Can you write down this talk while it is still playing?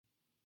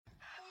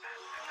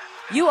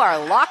You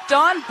are Locked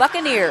On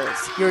Buccaneers,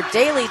 your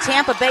daily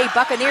Tampa Bay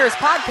Buccaneers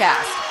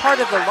podcast, part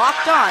of the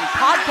Locked On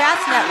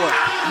Podcast Network,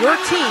 your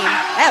team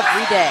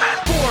every day.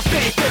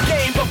 Forfeit the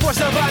game before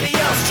somebody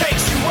else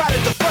takes you out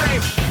of the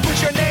frame.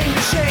 Put your name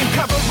to shame,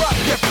 cover up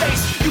your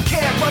face. You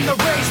can't run the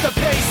race, the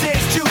pace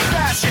is too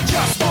fast, you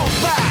just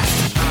won't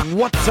last.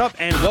 What's up,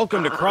 and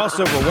welcome to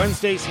Crossover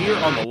Wednesdays here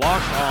on the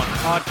Locked On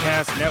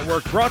Podcast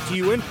Network, brought to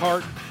you in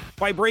part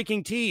by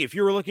Breaking Tea. If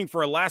you were looking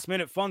for a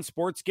last-minute fun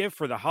sports gift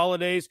for the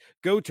holidays,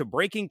 go to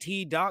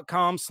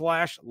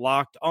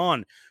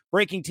breakingtea.com/lockedon.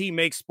 Breaking Tea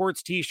makes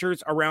sports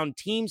t-shirts around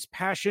teams'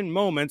 passion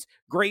moments,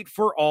 great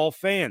for all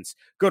fans.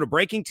 Go to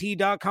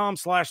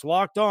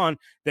breakingtea.com/lockedon,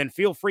 then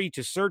feel free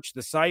to search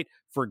the site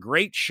for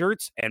great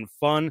shirts and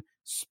fun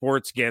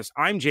sports gifts.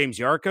 I'm James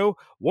Yarko,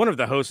 one of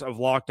the hosts of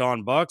Locked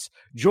On Bucs,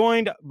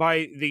 joined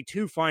by the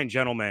two fine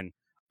gentlemen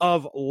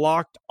of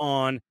Locked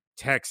On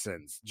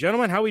Texans.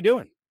 Gentlemen, how we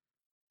doing?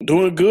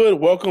 Doing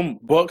good. Welcome,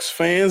 Bucs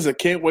fans. I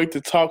can't wait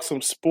to talk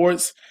some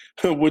sports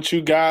with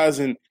you guys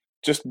and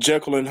just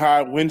Jekyll and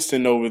Hyde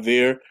Winston over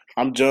there.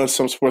 I'm John,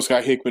 some sports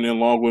guy Hickman,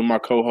 along with my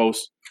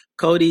co-host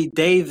Coty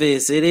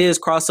Davis. It is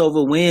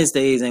Crossover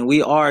Wednesdays, and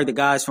we are the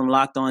guys from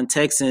Locked On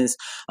Texans,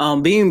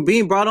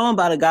 being brought on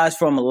by the guys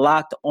from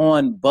Locked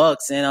On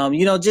Bucs. And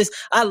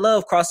I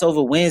love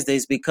Crossover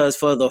Wednesdays because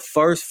for the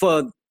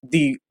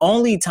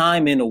only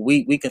time in a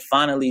week we can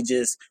finally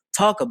just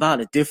talk about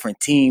a different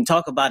team,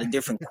 talk about a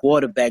different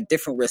quarterback,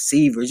 different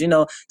receivers,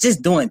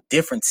 just doing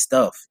different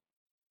stuff.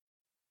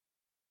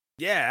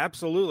 Yeah,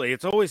 absolutely.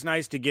 It's always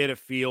nice to get a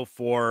feel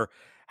for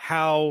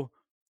how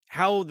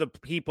the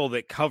people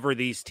that cover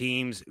these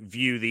teams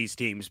view these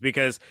teams,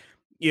 because,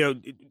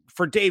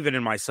 for David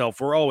and myself,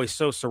 we're always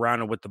so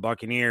surrounded with the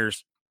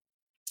Buccaneers.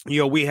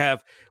 We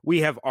have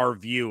our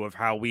view of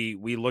how we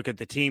look at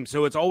the team.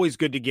 So it's always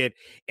good to get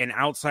an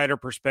outsider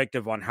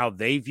perspective on how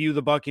they view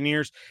the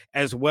Buccaneers,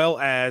 as well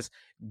as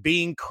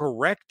being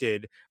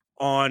corrected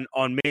on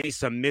maybe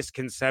some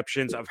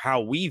misconceptions of how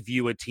we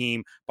view a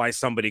team by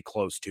somebody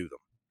close to them.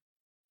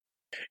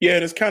 Yeah,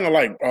 it's kind of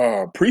like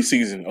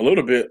preseason a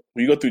little bit.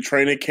 When you go through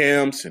training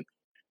camps and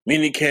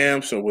mini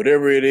camps or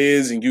whatever it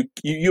is, and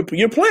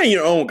you're playing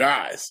your own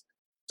guys.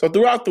 So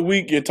throughout the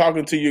week, you're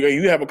talking to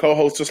you have a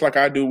co-host just like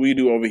we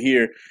do over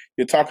here.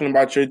 You're talking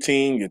about your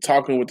team. You're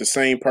talking with the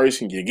same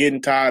person. You're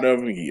getting tired of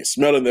them. You're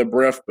smelling their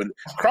breath. But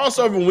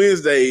Crossover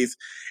Wednesdays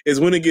is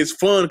when it gets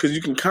fun because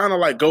you can kind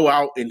of like go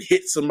out and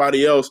hit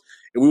somebody else.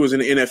 If we was in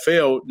the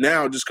NFL,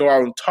 now just go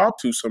out and talk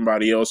to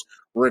somebody else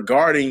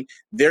regarding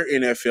their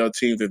NFL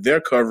team that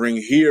they're covering,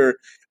 hear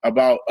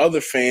about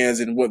other fans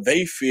and what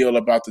they feel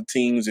about the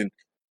teams. And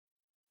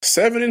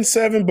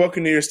 7-7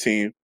 Buccaneers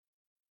team,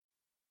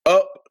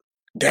 up,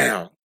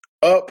 down,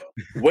 up,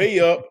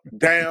 way up,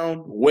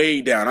 down, way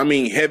down. I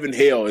mean, heaven,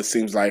 hell, it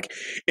seems like.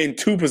 In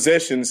two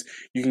possessions,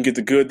 you can get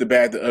the good, the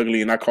bad, the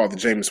ugly, and I call it the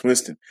Jameis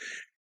Winston.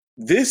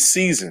 This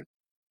season,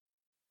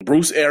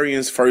 Bruce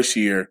Arians' first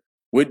year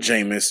with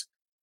Jameis,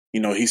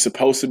 he's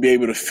supposed to be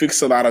able to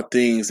fix a lot of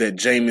things that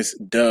Jameis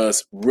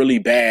does really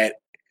bad,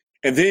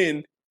 and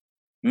then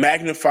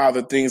magnify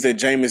the things that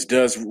Jameis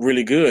does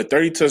really good.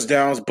 30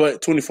 touchdowns,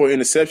 but 24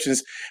 interceptions.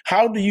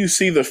 How do you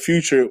see the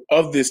future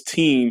of this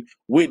team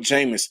with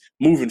Jameis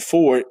moving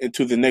forward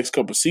into the next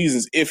couple of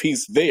seasons if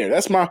he's there?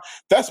 That's my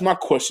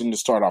question to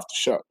start off the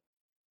show.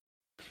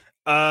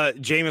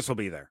 Jameis will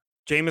be there.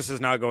 Jameis is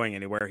not going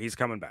anywhere. He's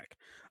coming back.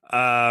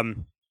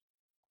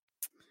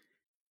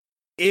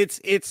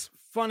 It's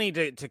funny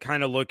to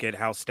kind of look at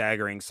how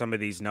staggering some of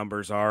these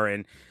numbers are,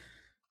 and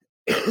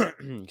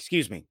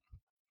excuse me.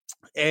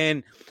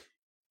 And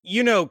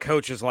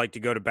coaches like to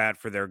go to bat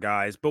for their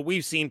guys, but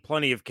we've seen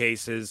plenty of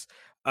cases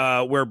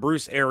where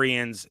Bruce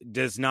Arians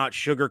does not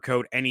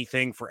sugarcoat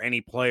anything for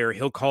any player.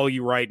 He'll call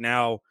you right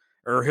now,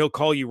 or he'll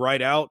call you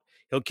right out.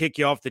 He'll kick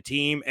you off the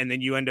team, and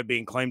then you end up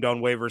being claimed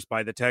on waivers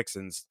by the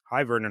Texans.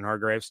 Hi, Vernon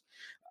Hargraves.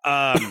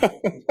 How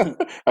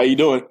you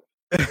doing?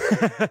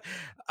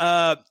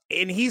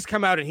 And he's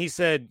come out and he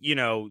said,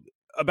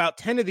 about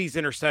 10 of these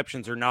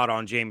interceptions are not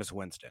on Jameis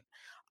Winston.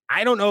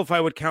 I don't know if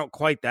I would count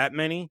quite that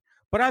many,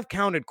 but I've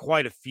counted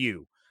quite a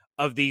few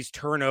of these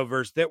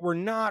turnovers that were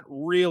not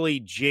really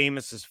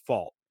Jameis's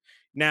fault.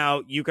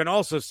 Now, you can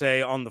also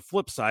say on the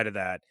flip side of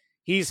that,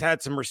 he's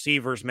had some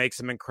receivers make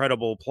some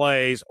incredible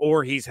plays,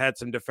 or he's had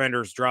some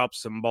defenders drop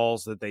some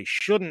balls that they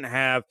shouldn't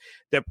have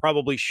that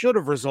probably should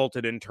have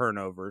resulted in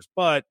turnovers.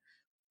 But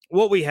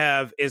what we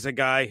have is a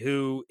guy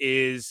who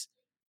is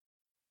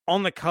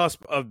on the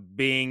cusp of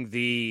being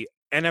the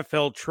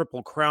NFL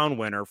Triple Crown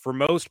winner for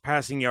most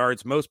passing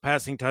yards, most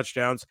passing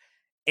touchdowns,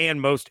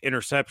 and most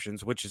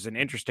interceptions, which is an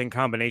interesting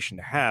combination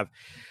to have.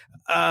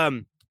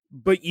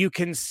 But you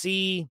can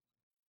see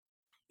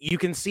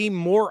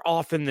more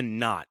often than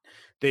not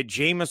that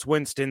Jameis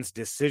Winston's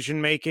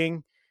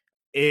decision-making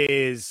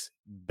is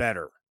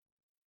better.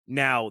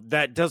 Now,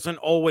 that doesn't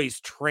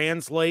always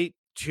translate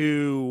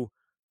to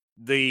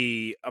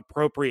the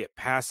appropriate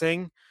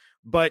passing,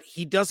 but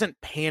he doesn't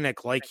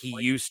panic like he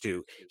used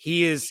to.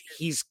 He's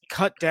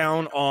cut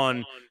down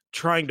on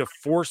trying to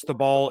force the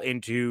ball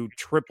into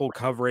triple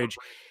coverage.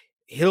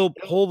 he'll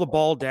pull the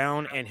ball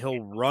down and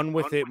he'll run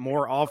with it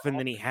more often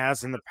than he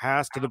has in the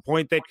past, to the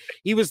point that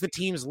he was the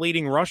team's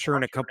leading rusher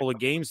in a couple of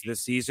games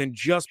this season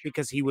just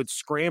because he would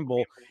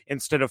scramble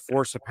instead of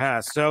force a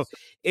pass. So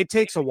it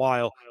takes a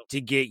while to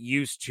get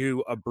used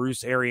to a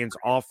Bruce Arians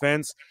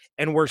offense.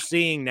 And we're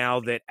seeing now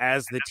that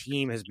as the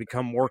team has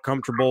become more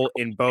comfortable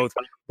in both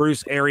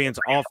Bruce Arians'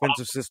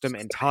 offensive system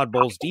and Todd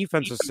Bowles'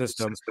 defensive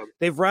system,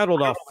 they've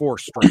rattled off 4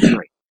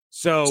 straight.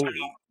 So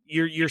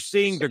you're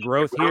seeing the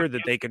growth here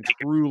that they can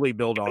truly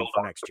build on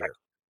for next year.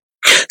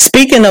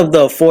 Speaking of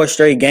the 4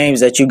 straight games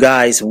that you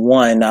guys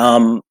won,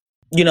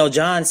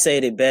 John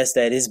said it best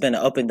that it's been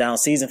an up and down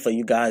season for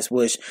you guys,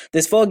 which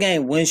this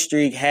 4-game win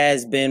streak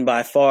has been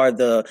by far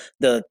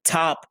the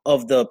top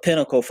of the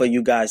pinnacle for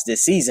you guys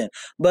this season.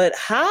 But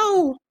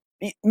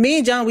me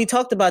and John, we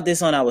talked about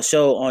this on our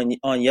show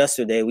on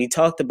yesterday. We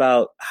talked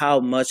about how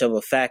much of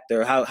a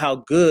factor,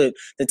 how good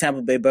the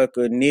Tampa Bay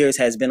Buccaneers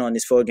has been on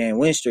this 4-game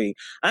win streak.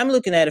 I'm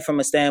looking at it from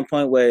a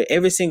standpoint where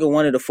every single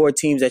one of the 4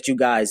 teams that you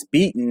guys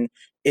beaten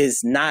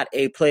is not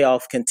a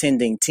playoff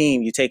contending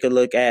team. You take a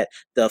look at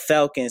the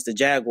Falcons, the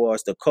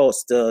Jaguars, the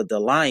Colts, the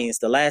Lions.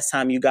 The last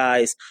time you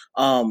guys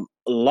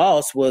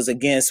lost was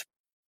against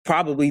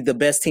probably the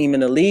best team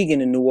in the league in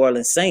the New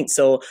Orleans Saints.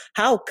 So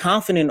how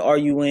confident are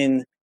you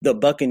in the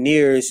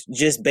Buccaneers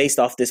just based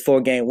off this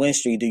 4-game win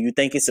streak? Do you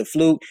think it's a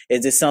fluke?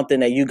 Is this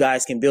something that you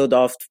guys can build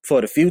off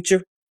for the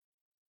future?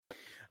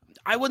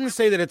 I wouldn't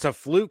say that it's a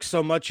fluke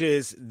so much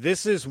as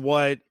this is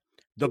what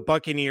the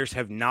Buccaneers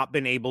have not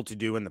been able to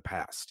do in the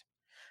past.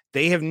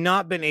 They have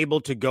not been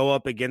able to go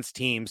up against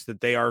teams that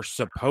they are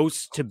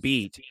supposed to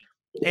beat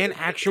and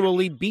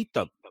actually beat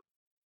them.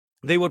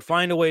 They would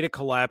find a way to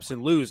collapse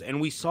and lose.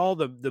 And we saw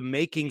the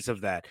makings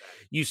of that.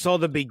 You saw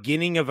the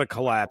beginning of a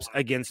collapse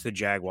against the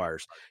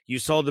Jaguars. You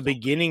saw the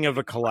beginning of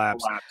a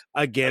collapse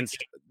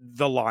against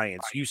the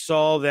Lions. You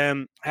saw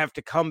them have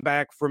to come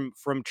back from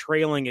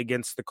trailing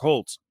against the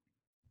Colts.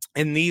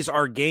 And these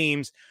are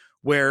games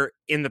where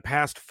in the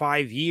past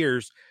 5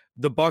 years,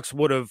 the Bucs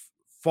would have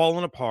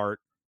fallen apart,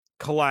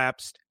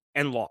 collapsed,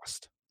 and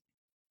lost.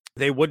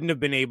 They wouldn't have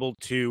been able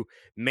to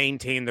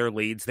maintain their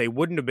leads. They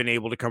wouldn't have been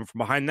able to come from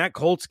behind. That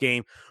Colts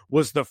game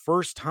was the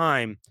first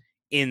time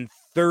in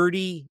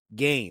 30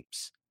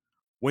 games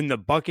when the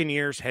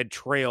Buccaneers had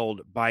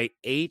trailed by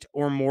 8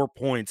 or more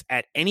points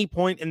at any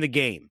point in the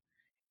game,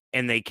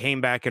 and they came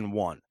back and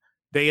won.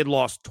 They had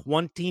lost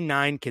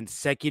 29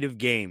 consecutive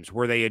games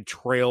where they had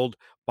trailed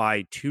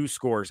by 2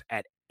 scores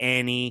at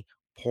any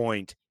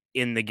point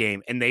in the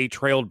game, and they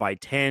trailed by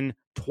 10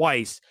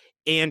 twice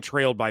and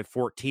trailed by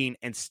 14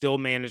 and still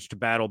managed to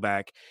battle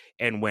back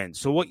and win.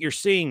 So what you're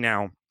seeing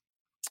now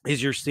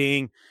is you're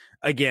seeing,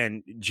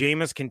 again,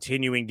 Jameis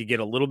continuing to get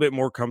a little bit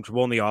more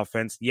comfortable in the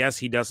offense. Yes,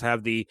 he does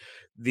have the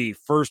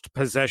first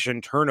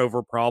possession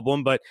turnover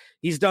problem, but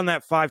he's done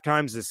that 5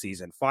 times this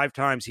season. 5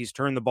 times he's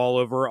turned the ball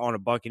over on a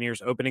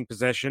Buccaneers opening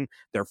possession.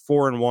 They're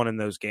 4-1 in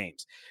those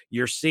games.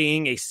 You're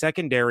seeing a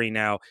secondary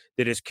now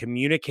that is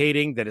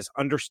communicating, that is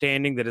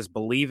understanding, that is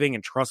believing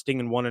and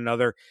trusting in one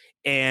another,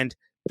 and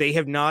they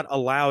have not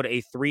allowed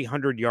a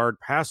 300-yard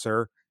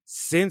passer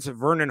since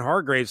Vernon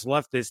Hargreaves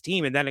left this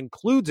team, and that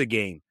includes a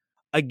game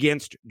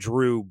against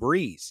Drew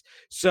Brees.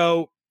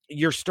 So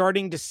you're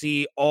starting to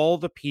see all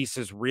the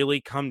pieces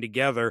really come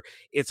together.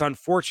 It's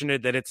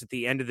unfortunate that it's at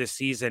the end of the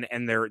season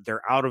and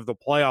they're out of the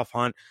playoff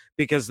hunt,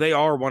 because they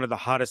are one of the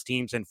hottest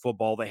teams in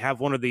football. They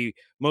have one of the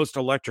most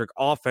electric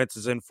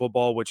offenses in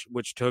football,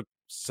 which took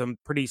some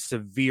pretty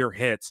severe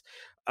hits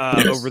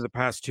over the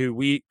past 2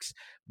 weeks.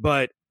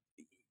 But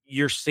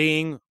you're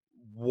seeing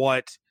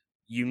what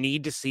you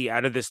need to see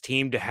out of this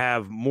team to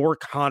have more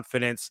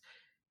confidence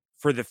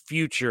for the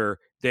future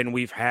than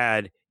we've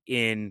had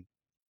in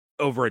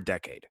over a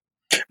decade.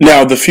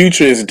 Now, the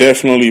future is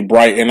definitely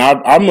bright, and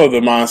I'm of the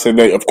mindset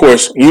that, of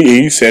course,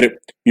 you said it,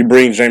 you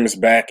bring Jameis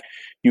back,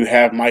 you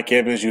have Mike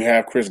Evans, you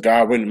have Chris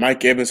Godwin.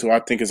 Mike Evans, who I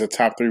think is a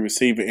top 3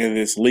 receiver in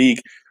this league.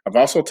 I've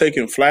also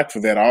taken flack for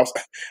that.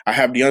 I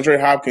have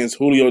DeAndre Hopkins,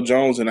 Julio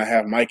Jones, and I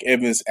have Mike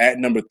Evans at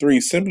number 3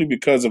 simply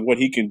because of what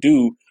he can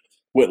do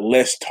with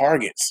less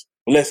targets,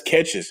 less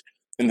catches.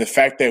 And the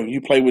fact that when you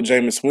play with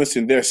Jameis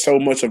Winston, there's so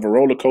much of a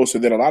roller coaster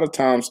that a lot of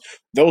times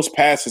those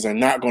passes are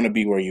not going to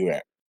be where you're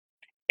at.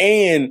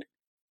 And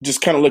just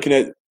kind of looking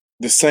at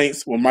the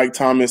Saints with Mike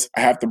Thomas,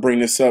 I have to bring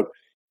this up.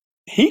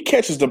 He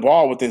catches the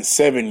ball within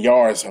 7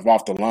 yards of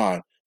off the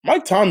line.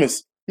 Mike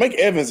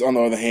Evans, on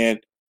the other hand,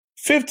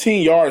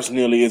 15 yards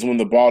nearly is when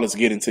the ball is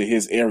getting to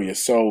his area.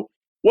 So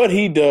what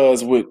he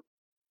does with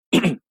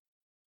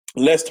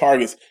less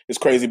targets is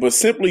crazy. But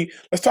simply,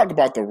 let's talk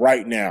about the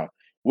right now.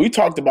 We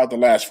talked about the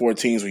last 4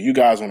 teams where you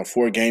guys on a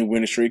 4-game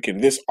winning streak,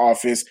 and this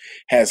offense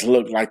has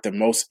looked like the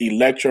most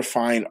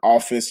electrifying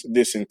offense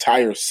this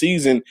entire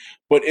season.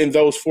 But in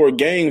those 4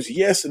 games,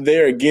 yes,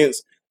 they're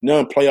against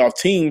non-playoff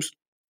teams,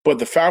 but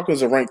the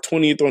Falcons are ranked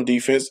 20th on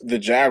defense. The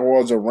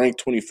Jaguars are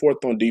ranked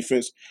 24th on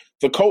defense.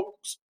 The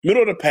Colts,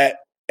 middle of the pack,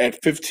 at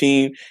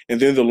 15, and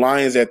then the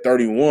Lions at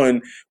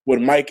 31, with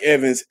Mike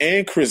Evans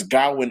and Chris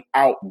Godwin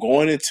out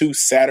going into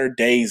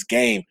Saturday's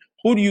game.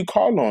 who do you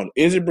call on?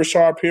 Is it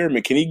Brashard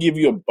Perriman? Can he give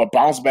you a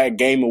bounce back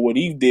game of what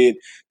he did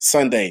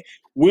Sunday?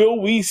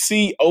 Will we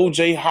see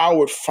O.J.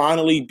 Howard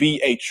finally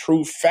be a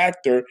true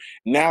factor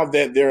now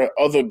that there are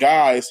other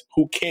guys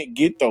who can't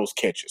get those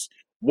catches?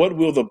 What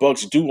will the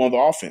Bucs do on the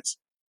offense?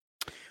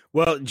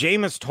 Well,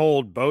 Jameis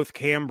told both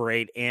Cam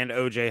Brate and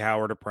O.J.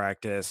 Howard to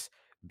practice,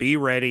 be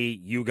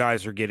ready, you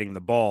guys are getting the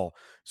ball.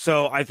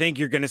 So I think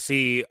you're going to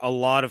see a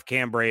lot of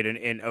Cam Brate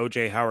and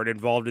O.J. Howard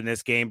involved in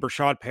this game.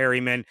 Brashard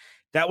Perriman,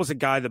 that was a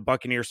guy the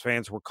Buccaneers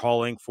fans were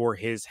calling for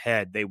his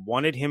head. They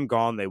wanted him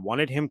gone. They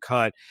wanted him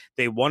cut.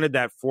 They wanted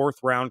that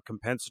fourth-round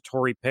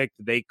compensatory pick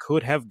that they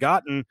could have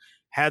gotten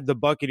had the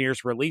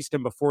Buccaneers released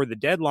him before the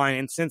deadline.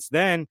 And since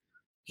then,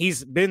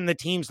 he's been the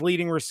team's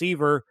leading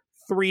receiver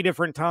 3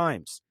 different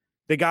times.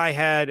 The guy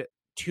had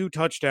 2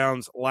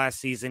 touchdowns last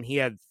season. He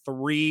had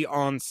 3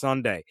 on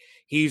Sunday.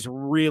 He's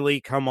really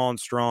come on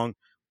strong.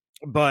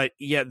 But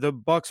yeah, the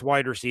Bucs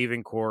wide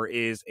receiving core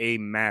is a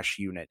mash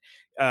unit.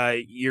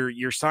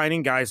 You're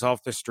signing guys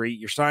off the street.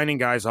 You're signing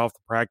guys off the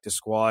practice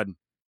squad.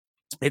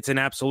 It's an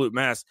absolute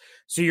mess.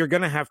 So you're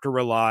going to have to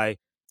rely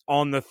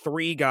on the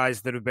 3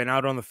 guys that have been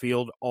out on the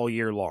field all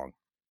year long.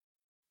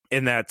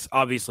 And that's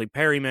obviously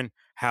Perriman,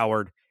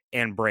 Howard,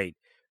 and Brate.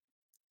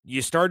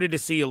 You started to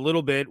see a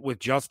little bit with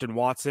Justin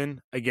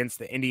Watson against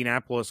the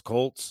Indianapolis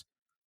Colts.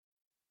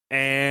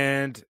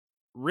 And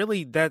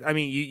really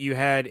you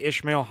had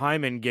Ishmael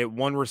Hyman get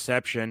 1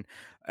 reception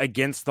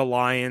against the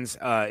Lions.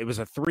 It was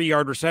a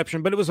 3-yard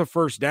reception, but it was a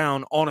first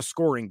down on a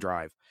scoring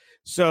drive.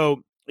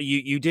 So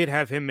you did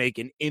have him make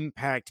an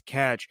impact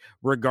catch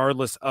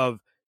regardless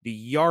of the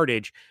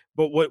yardage.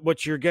 But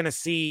what you're going to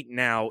see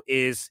now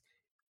is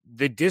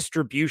the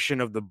distribution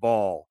of the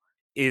ball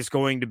is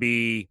going to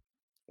be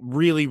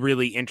really,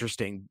 really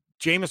interesting.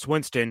 Jameis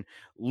Winston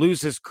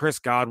loses Chris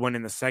Godwin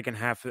in the second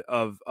half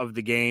of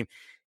the game.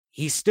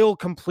 He still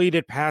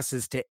completed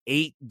passes to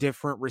 8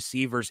 different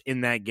receivers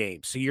in that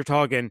game. So you're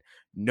talking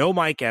no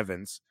Mike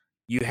Evans.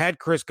 You had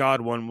Chris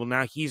Godwin. Well,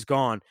 now he's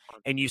gone,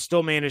 and you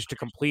still managed to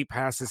complete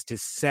passes to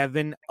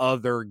 7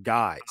 other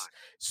guys.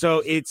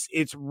 So it's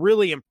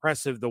really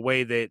impressive the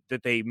way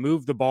that they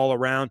move the ball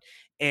around.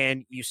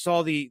 And you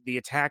saw the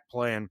attack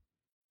plan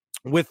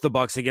with the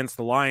Bucs against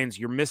the Lions.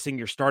 You're missing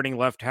your starting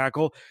left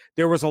tackle.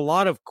 There was a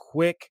lot of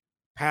quick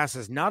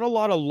passes, not a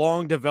lot of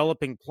long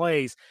developing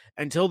plays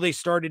until they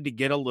started to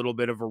get a little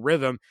bit of a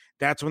rhythm.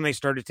 That's when they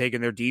started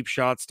taking their deep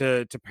shots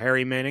to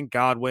Perriman and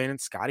Godwin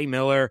and Scotty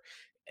Miller.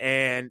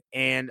 And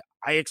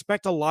I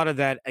expect a lot of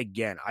that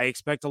again. I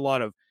expect a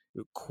lot of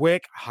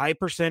quick, high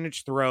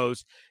percentage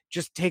throws.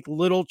 Just take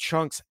little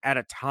chunks at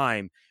a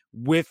time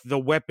with the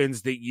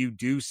weapons that you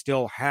do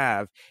still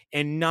have,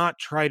 and not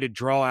try to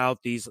draw out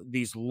these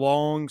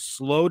long,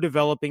 slow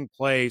developing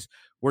plays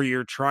where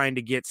you're trying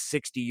to get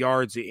 60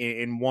 yards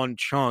in one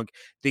chunk.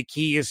 The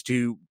key is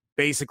to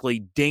basically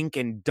dink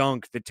and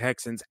dunk the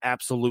Texans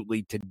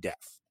absolutely to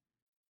death.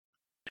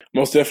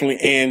 Most definitely.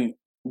 And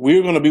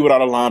we're going to be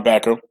without a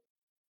linebacker.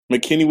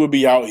 McKinney will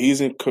be out. He's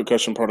in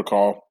concussion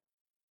protocol.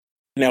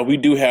 Now, we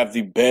do have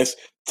the best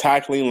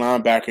tackling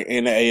linebacker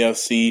in the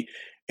AFC,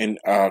 and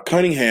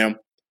Cunningham.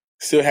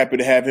 Still happy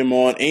to have him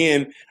on.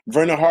 And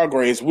Vernon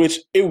Hargreaves, which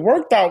it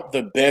worked out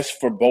the best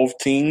for both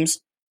teams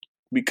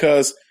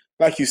because,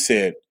 like you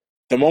said,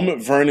 the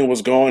moment Vernon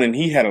was gone, and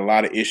he had a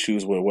lot of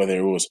issues with whether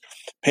it was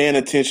paying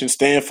attention,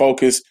 staying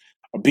focused,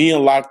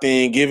 being locked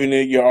in, giving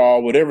it your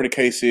all, whatever the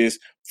case is.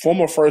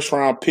 Former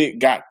first-round pick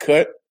got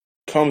cut,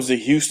 comes to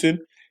Houston.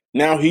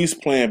 Now he's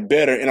playing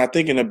better, and I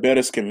think in a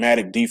better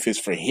schematic defense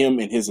for him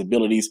and his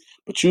abilities.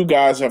 But you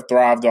guys have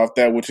thrived off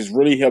that, which has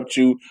really helped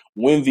you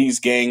win these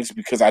games,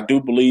 because I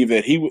do believe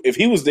that if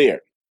he was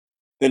there,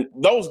 then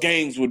those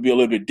games would be a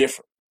little bit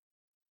different,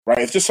 right?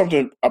 It's just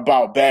something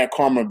about bad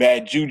karma,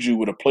 bad juju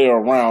with a player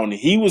around.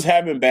 He was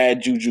having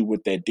bad juju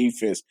with that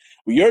defense.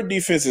 But your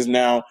defense is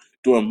now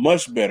doing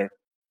much better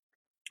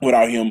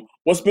without him.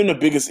 What's been the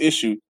biggest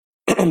issue?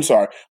 I'm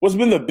sorry. What's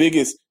been the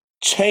biggest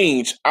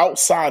change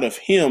outside of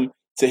him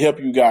to help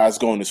you guys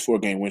go on this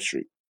 4-game win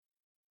streak?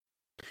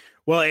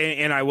 Well,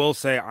 and I will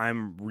say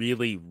I'm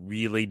really,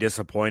 really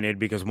disappointed,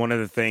 because one of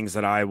the things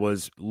that I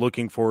was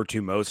looking forward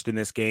to most in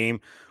this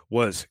game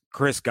was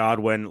Chris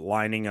Godwin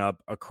lining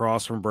up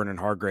across from Vernon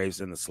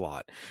Hargreaves in the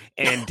slot.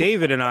 And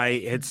David and I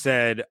had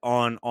said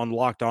on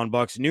Locked On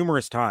Bucs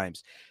numerous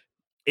times,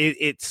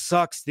 it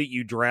sucks that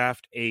you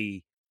draft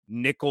a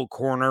nickel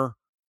corner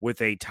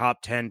with a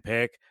top 10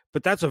 pick,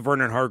 but that's what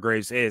Vernon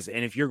Hargreaves is.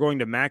 And if you're going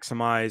to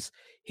maximize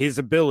his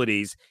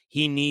abilities,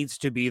 he needs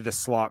to be the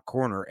slot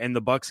corner. And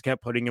the Bucs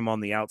kept putting him on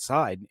the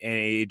outside, and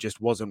it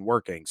just wasn't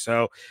working.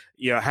 So,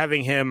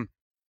 having him,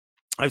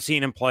 I've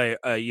seen him play,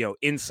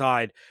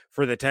 inside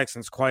for the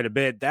Texans quite a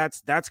bit.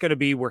 That's going to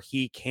be where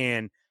he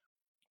can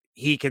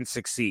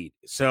succeed.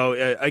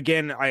 So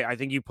again, I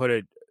think you put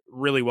it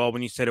really well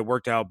when you said it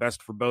worked out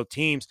best for both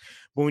teams.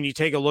 But when you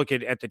take a look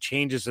at the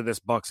changes of this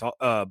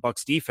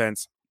Bucs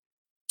defense,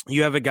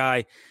 you have a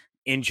guy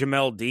in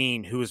Jamel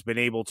Dean who has been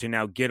able to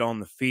now get on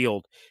the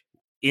field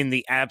in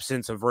the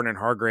absence of Vernon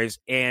Hargreaves.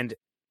 And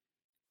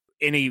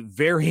in a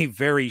very,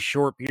 very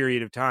short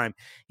period of time,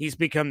 he's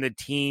become the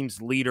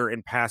team's leader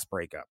in pass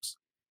breakups.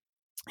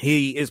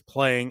 He is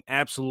playing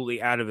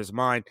absolutely out of his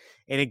mind.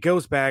 And it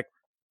goes back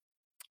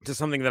to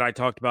something that I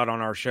talked about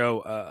on our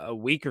show a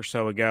week or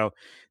so ago,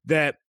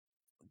 that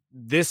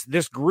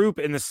this group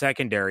in the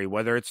secondary,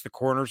 whether it's the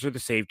corners or the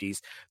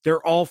safeties,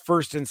 they're all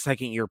first and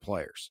second year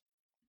players.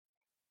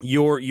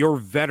 Your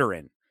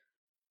veteran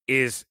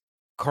is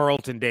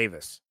Carlton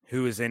Davis,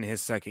 who is in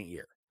his second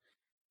year.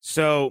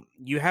 So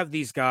you have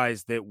these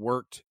guys that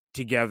worked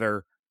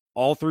together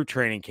all through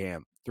training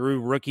camp,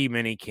 through rookie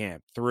mini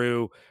camp,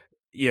 through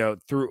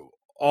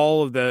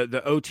all of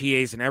the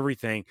OTAs and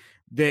everything,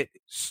 that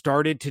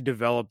started to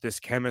develop this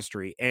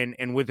chemistry.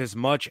 And with as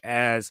much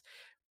as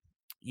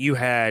you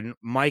had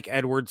Mike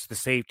Edwards, the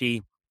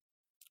safety,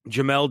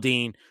 Jamel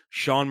Dean,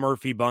 Sean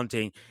Murphy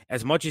Bunting,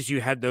 as much as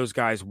you had those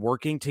guys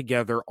working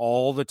together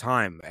all the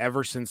time,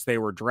 ever since they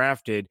were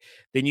drafted,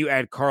 then you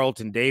add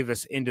Carlton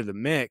Davis into the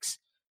mix.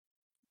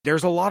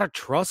 There's a lot of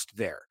trust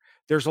there.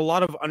 There's a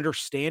lot of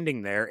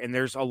understanding there. And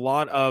there's a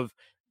lot of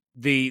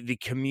the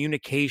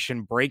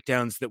communication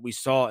breakdowns that we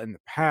saw in the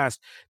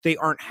past. They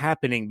aren't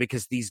happening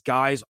because these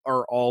guys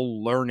are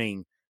all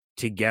learning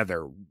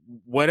together.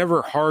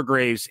 Whatever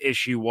Hargrave's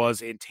issue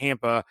was in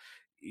Tampa,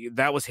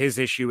 that was his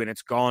issue and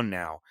it's gone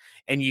now.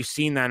 And you've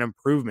seen that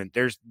improvement.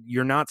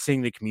 You're not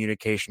seeing the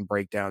communication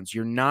breakdowns.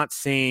 You're not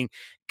seeing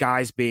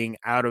guys being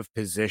out of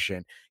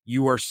position.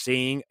 You are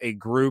seeing a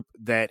group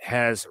that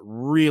has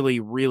really,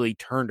 really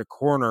turned a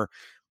corner.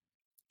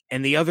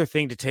 And the other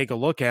thing to take a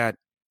look at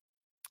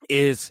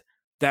is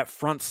that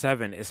front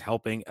seven is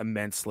helping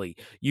immensely.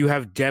 You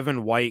have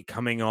Devin White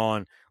coming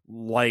on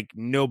like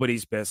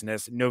nobody's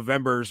business,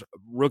 November's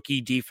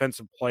rookie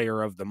defensive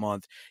player of the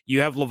month.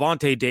 You have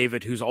Levante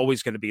David, who's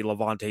always going to be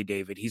Levante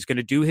David. He's going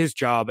to do his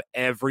job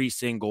every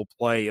single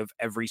play of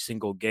every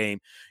single game.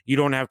 You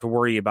don't have to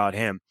worry about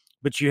him.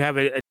 But you have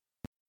a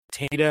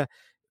Tata,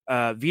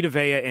 Vita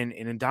Vea and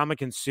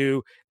Ndamukong Suh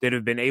that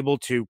have been able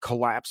to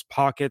collapse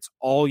pockets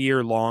all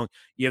year long.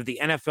 You have the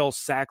NFL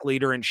sack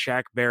leader in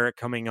Shaq Barrett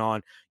coming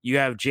on. You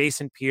have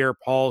Jason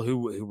Pierre-Paul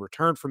who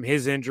returned from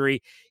his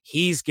injury.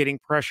 He's getting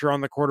pressure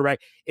on the quarterback.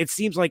 It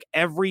seems like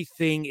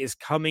everything is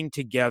coming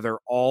together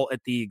all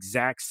at the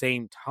exact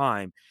same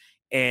time.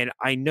 And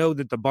I know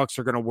that the Bucs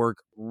are going to work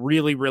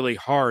really, really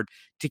hard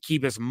to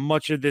keep as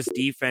much of this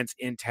defense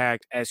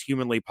intact as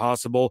humanly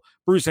possible.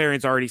 Bruce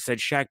Arians already said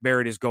Shaq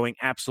Barrett is going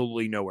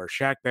absolutely nowhere.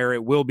 Shaq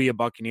Barrett will be a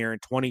Buccaneer in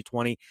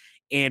 2020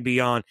 and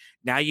beyond.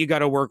 Now you got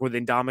to work with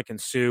Ndamukong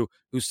Suh,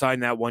 who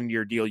signed that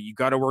one-year deal. You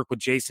got to work with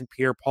Jason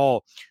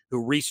Pierre-Paul,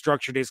 who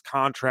restructured his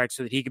contract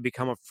so that he could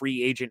become a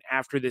free agent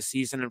after this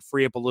season and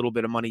free up a little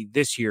bit of money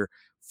this year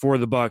for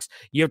the Bucs.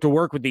 You have to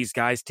work with these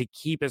guys to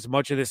keep as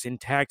much of this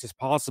intact as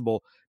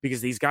possible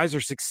because these guys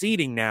are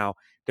succeeding now.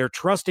 They're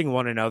trusting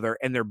one another,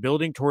 and they're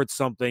building towards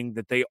something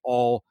that they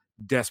all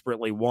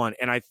desperately want.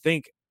 And I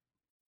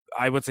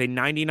would say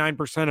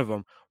 99% of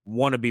them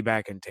want to be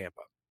back in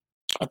Tampa.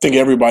 I think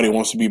everybody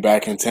wants to be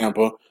back in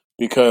Tampa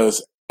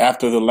because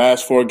after the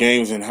last 4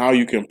 games and how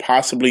you can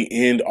possibly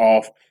end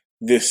off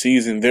this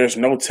season, there's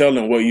no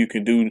telling what you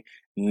can do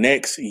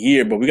next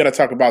year. But we got to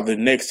talk about the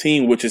next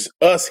team, which is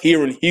us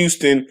here in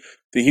Houston,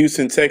 the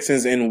Houston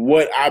Texans, and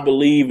what I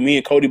believe, me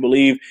and Coty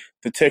believe,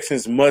 the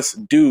Texans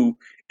must do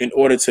in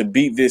order to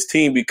beat this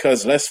team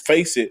because let's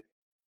face it,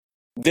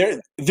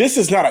 this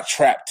is not a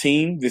trap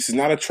team. This is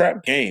not a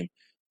trap game.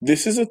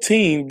 This is a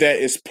team that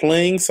is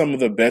playing some of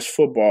the best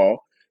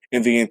football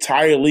in the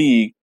entire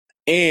league,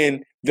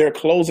 and they're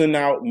closing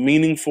out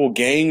meaningful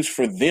games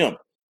for them.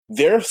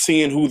 They're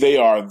seeing who they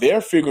are.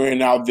 They're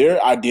figuring out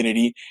their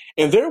identity,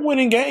 and they're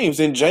winning games.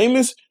 And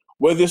Jameis,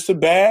 whether it's the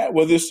bad,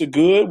 whether it's the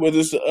good, whether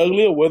it's the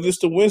ugly, or whether it's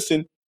the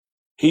Winston,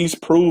 he's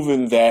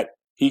proven that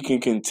he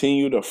can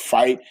continue to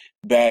fight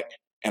back.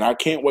 And I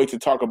can't wait to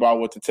talk about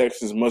what the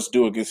Texans must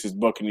do against this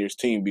Buccaneers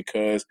team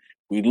because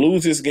we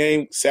lose this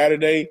game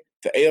Saturday,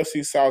 the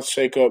AFC South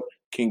shakeup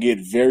can get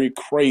very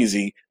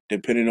crazy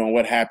depending on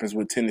what happens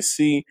with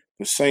Tennessee,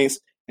 the Saints,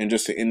 and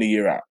just to end the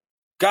year out.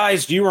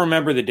 Guys, do you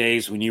remember the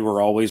days when you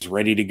were always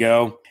ready to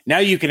go? Now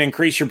you can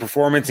increase your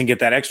performance and get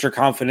that extra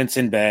confidence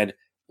in bed.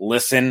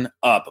 Listen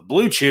up.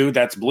 Blue Chew,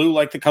 that's blue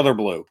like the color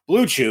blue.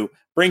 Blue Chew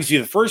brings you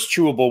the first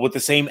chewable with the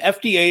same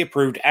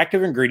FDA-approved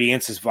active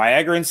ingredients as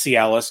Viagra and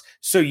Cialis,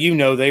 so you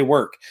know they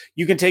work.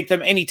 You can take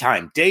them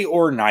anytime, day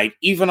or night,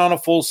 even on a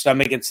full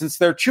stomach, and since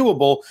they're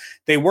chewable,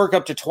 they work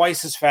up to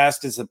twice as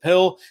fast as a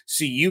pill,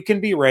 so you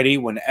can be ready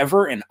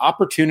whenever an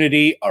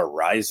opportunity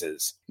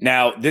arises.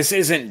 Now, this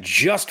isn't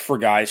just for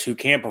guys who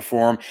can't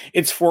perform,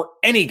 it's for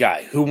any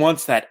guy who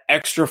wants that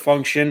extra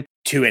function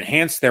to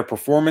enhance their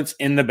performance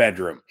in the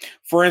bedroom.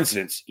 For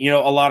instance, a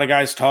lot of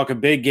guys talk a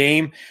big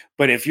game,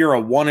 but if you're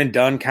a one and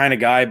done kind of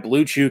guy,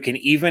 Blue Chew can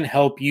even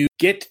help you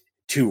get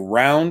to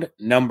round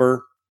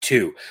number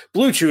 2.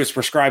 Blue Chew is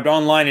prescribed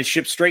online and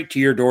shipped straight to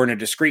your door in a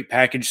discreet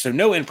package, so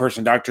no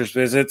in-person doctor's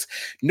visits,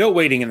 no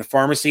waiting in the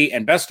pharmacy,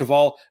 and best of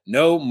all,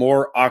 no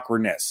more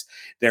awkwardness.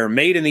 They're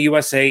made in the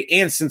USA,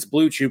 and since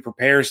Blue Chew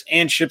prepares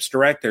and ships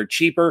direct, they're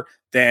cheaper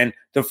than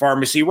the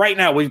pharmacy. Right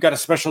now, we've got a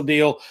special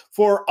deal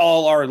for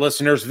all our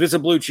listeners.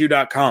 Visit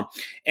BlueChew.com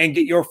and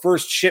get your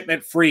first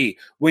shipment free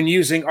when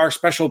using our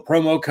special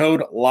promo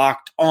code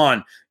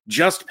LOCKEDON.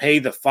 Just pay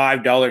the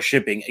 $5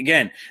 shipping.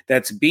 Again,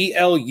 that's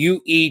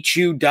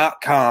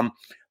BLUEChew.com.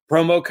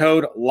 Promo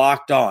code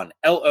LOCKEDON,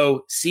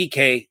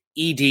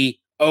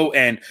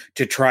 LOCKEDON,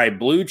 to try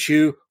Blue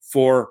Chew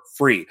for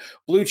free.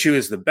 Blue Chew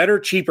is the better,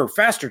 cheaper,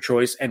 faster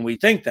choice, and we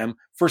thank them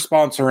for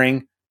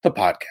sponsoring the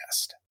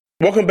podcast.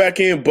 Welcome back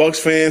in, Bucs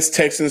fans,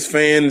 Texans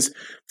fans,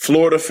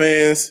 Florida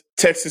fans,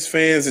 Texas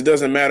fans. It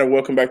doesn't matter.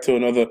 Welcome back to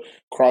another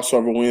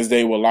Crossover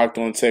Wednesday with Locked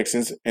On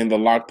Texans and the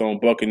Locked On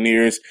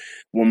Buccaneers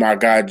with my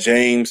guy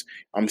James.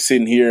 I'm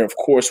sitting here, of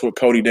course, with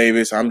Coty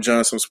Davis. I'm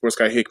Johnson, Sports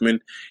Guy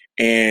Hickman.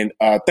 And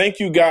thank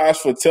you guys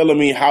for telling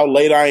me how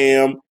late I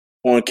am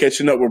on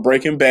catching up with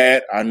Breaking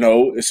Bad. I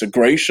know it's a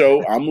great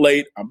show. I'm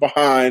late. I'm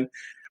behind.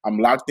 I'm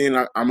locked in.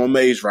 I'm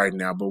amazed right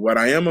now. But what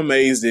I am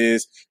amazed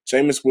is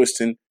Jameis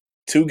Winston,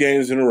 2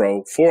 games in a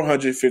row,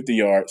 450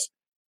 yards,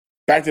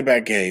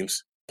 back-to-back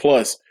games,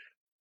 plus,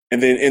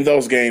 and then in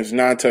those games,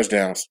 9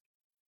 touchdowns.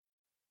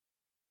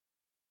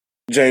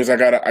 James, I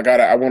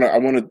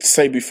want to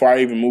say before I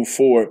even move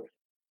forward,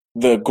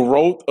 the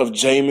growth of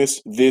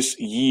Jameis this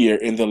year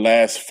in the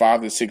last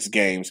 5 to 6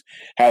 games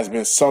has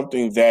been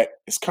something that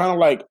is kind of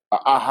like an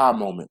aha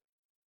moment.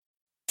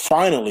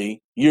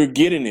 Finally, you're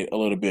getting it a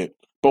little bit.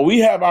 But we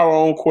have our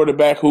own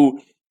quarterback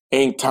who,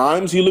 in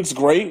times, he looks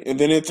great, and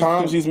then at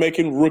times he's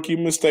making rookie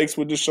mistakes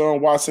with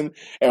Deshaun Watson.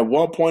 At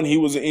one point, he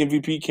was an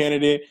MVP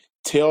candidate,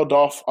 tailed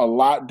off a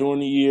lot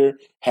during the year,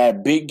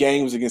 had big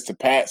games against the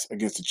Pats,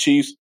 against the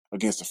Chiefs,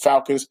 against the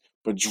Falcons,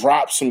 but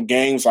dropped some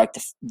games like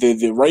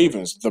the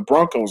Ravens, the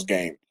Broncos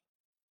game.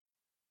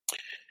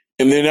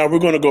 And then now we're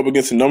going to go up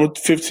against the number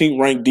 15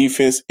 ranked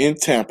defense in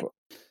Tampa.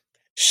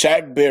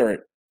 Shaq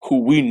Barrett,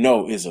 who we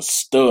know is a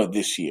stud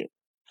this year.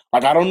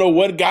 Like, I don't know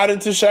what got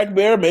into Shaq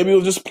Barrett. Maybe it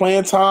was just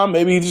playing time.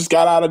 Maybe he just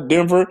got out of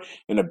Denver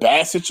in a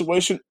bad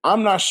situation.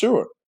 I'm not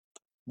sure.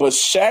 But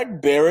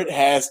Shaq Barrett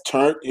has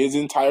turned his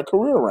entire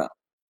career around.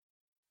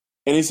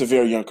 And he's a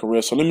very young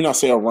career, so let me not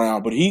say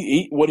around. But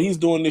he what he's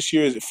doing this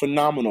year is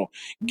phenomenal.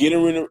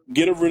 Getting rid of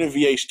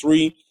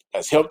VH3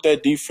 has helped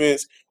that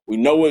defense. We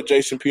know what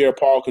Jason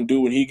Pierre-Paul can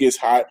do when he gets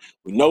hot.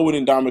 We know what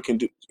Ndama can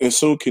do and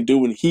soon can do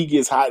when he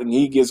gets hot and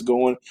he gets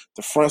going.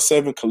 The front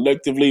seven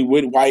collectively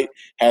with White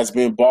has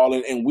been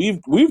balling, and we've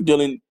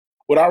dealing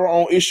with our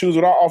own issues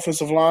with our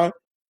offensive line.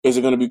 Is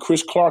it going to be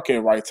Chris Clark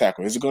at right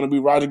tackle? Is it going to be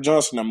Roger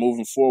Johnson? Now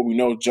moving forward, we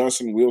know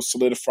Johnson will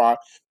solidify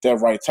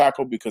that right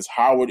tackle because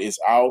Howard is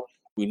out.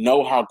 We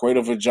know how great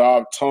of a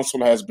job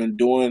Tunsil has been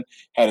doing.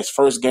 Had his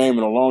first game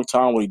in a long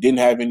time where he didn't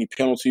have any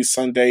penalties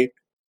Sunday.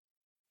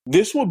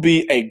 This will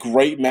be a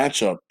great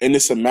matchup, and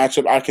it's a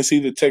matchup I can see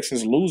the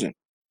Texans losing.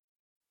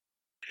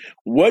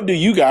 What do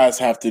you guys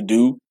have to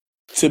do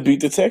to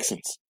beat the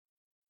Texans?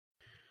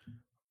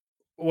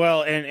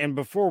 Well, and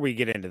before we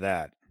get into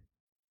that,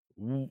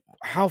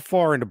 how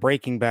far into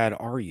Breaking Bad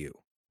are you?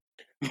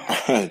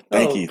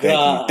 Thank you.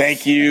 I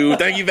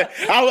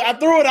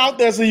threw it out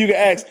there so you can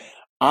ask.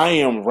 I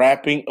am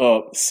wrapping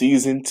up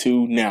season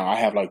 2 now. I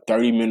have like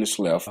 30 minutes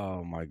left.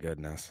 Oh my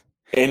goodness!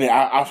 And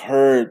I've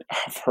heard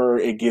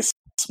it gets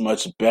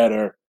much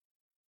better.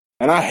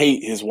 And I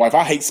hate his wife.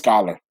 I hate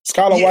Skylar.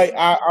 Skylar White.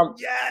 I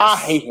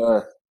hate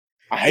her.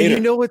 I hate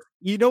her.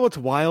 You know what's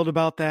wild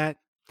about that?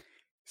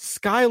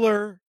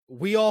 Skylar,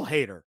 we all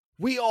hate her.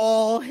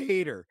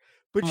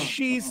 But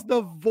she's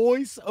the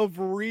voice of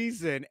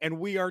reason, and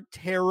we are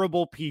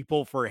terrible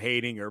people for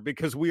hating her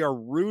because we are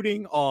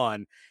rooting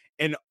on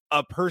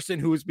a person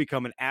who has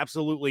become an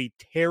absolutely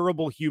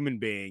terrible human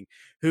being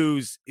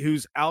who's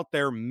out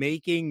there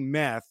making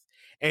meth,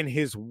 and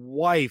his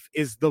wife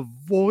is the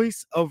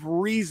voice of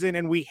reason,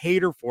 and we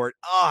hate her for it.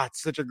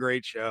 It's such a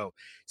great show.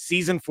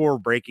 Season 4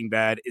 of Breaking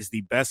Bad is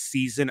the best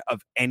season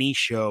of any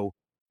show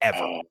ever.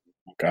 Oh,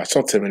 gosh,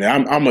 don't tell me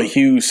that. I'm a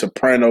huge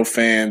Soprano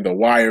fan, The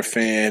Wire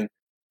fan.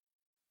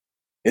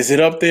 Is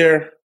it up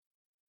there?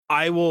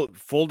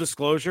 Full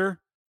disclosure,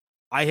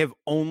 I have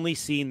only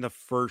seen the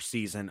first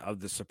season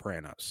of The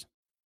Sopranos.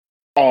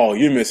 Oh,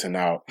 you're missing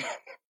out.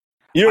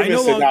 You're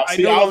missing out.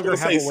 See, I was going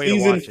to say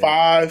season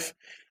 5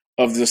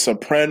 of The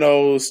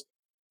Sopranos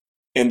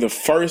in the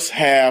first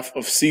half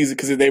of season,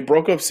 because they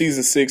broke up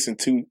season 6 in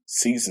 2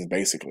 seasons,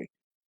 basically.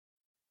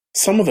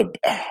 Some of the...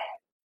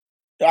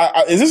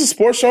 is this a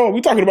sports show? Are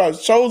we talking about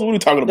shows? What are we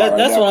talking about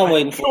That's what I'm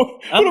waiting for.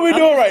 What are we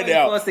doing right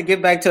now? For us to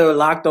get back to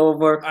Locked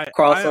Over,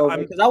 crossover,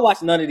 because I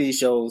watch none of these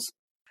shows.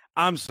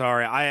 I'm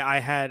sorry. I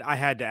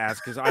had to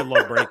ask because I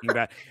love Breaking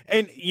Bad.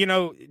 And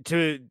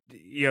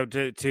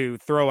to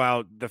throw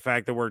out the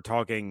fact that we're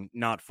talking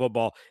not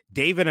football,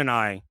 David and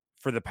I,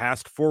 for the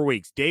past 4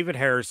 weeks, David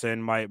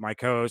Harrison, my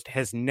co-host,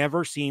 has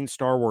never seen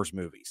Star Wars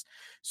movies.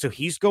 So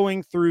he's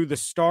going through the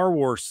Star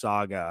Wars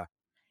saga,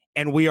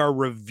 and we are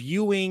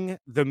reviewing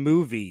the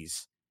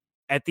movies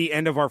at the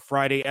end of our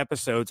Friday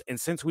episodes. And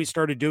since we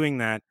started doing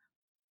that,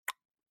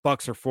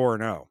 Bucs are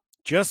 4-0.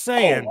 Just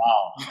saying.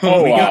 Oh,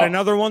 wow. We got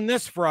another one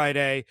this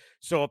Friday.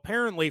 So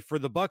apparently for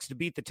the Bucs to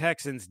beat the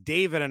Texans,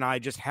 David and I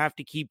just have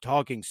to keep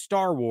talking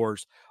Star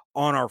Wars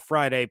on our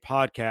Friday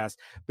podcast.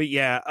 But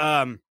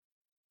yeah,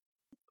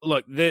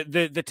 look,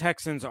 the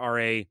Texans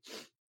are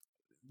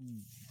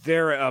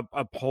they're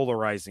a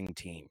polarizing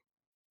team.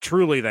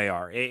 Truly they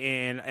are.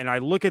 And I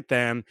look at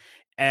them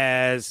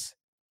as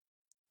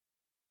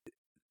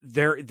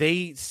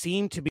they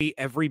seem to be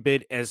every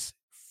bit as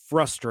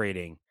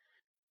frustrating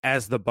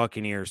as the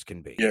Buccaneers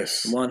can be.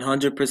 Yes.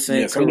 100%.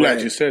 Yes, I'm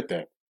glad you said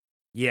that.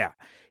 Yeah.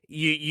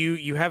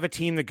 You have a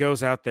team that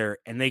goes out there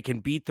and they can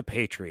beat the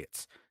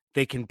Patriots.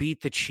 They can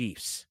beat the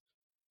Chiefs.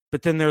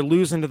 But then they're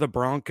losing to the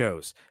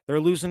Broncos. They're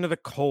losing to the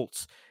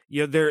Colts.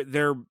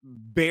 They're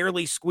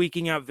barely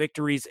squeaking out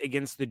victories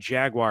against the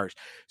Jaguars.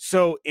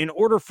 So in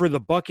order for the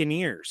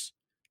Buccaneers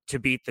to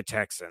beat the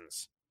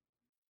Texans,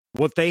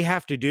 what they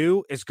have to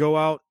do is go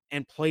out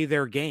and play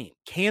their game.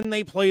 Can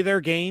they play their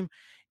game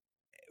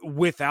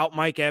without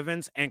Mike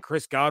Evans and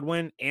Chris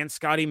Godwin and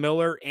Scotty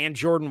Miller and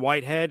Jordan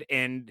Whitehead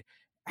and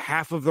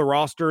half of the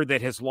roster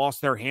that has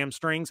lost their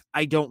hamstrings?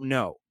 I don't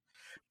know.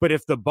 But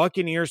if the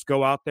Buccaneers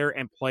go out there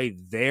and play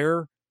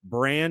their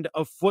brand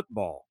of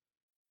football,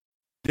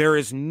 there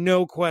is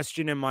no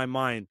question in my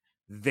mind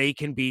they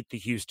can beat the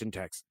Houston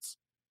Texans.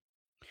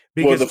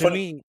 Because to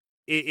me,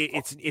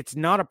 it's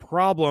not a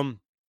problem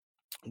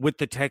with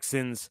the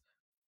Texans'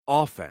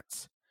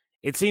 offense.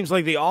 It seems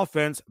like the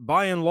offense,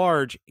 by and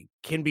large,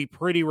 can be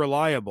pretty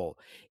reliable.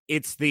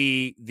 It's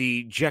the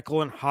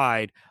Jekyll and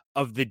Hyde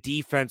of the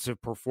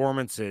defensive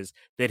performances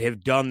that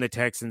have done the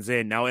Texans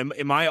in. Now,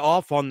 am I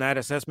off on that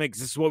assessment?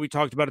 Because this is what we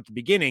talked about at the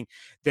beginning,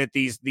 that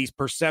these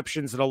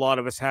perceptions that a lot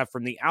of us have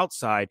from the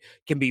outside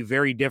can be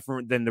very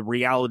different than the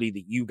reality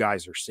that you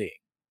guys are seeing.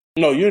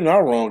 No, you're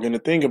not wrong. And the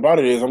thing about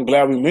it is, I'm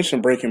glad we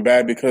mentioned Breaking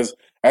Bad because,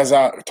 as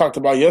I talked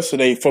about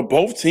yesterday, for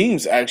both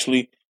teams,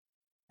 actually,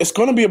 it's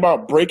going to be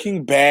about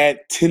breaking bad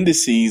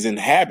tendencies and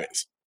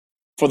habits.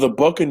 For the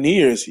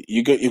Buccaneers,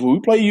 if we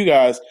play you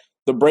guys,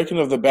 the breaking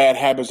of the bad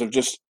habits of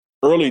just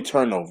early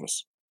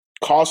turnovers,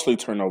 costly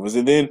turnovers.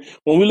 And then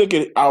when we look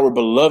at our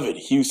beloved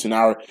Houston,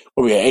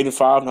 we're at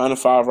 85,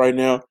 95 right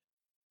now,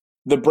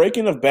 the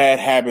breaking of bad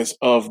habits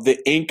of the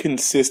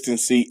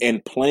inconsistency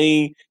and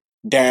playing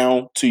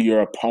down to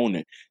your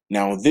opponent.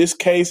 Now, in this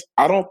case,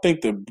 I don't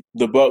think the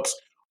Bucs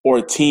are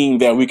a team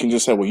that we can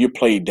just say, well, you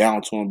played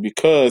down to them,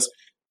 because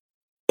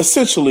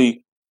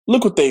essentially,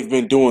 look what they've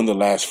been doing the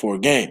last 4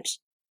 games.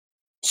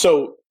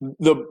 So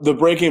the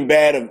breaking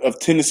bad of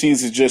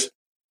tendencies is just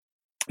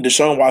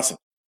Deshaun Watson.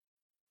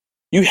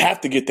 You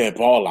have to get that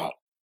ball out.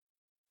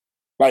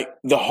 Like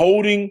the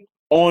holding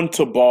on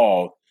to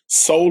ball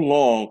so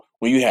long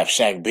when you have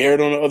Shaq Barrett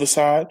on the other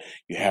side,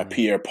 you have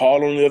Pierre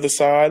Paul on the other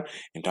side,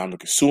 and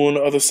Dominic Sue on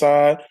the other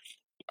side,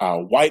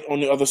 White on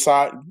the other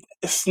side.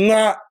 It's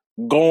not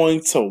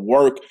going to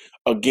work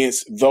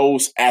against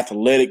those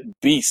athletic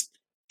beasts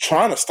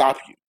trying to stop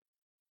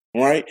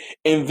you, right?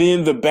 And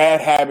then the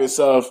bad habits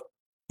of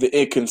the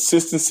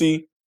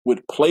inconsistency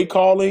with play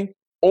calling,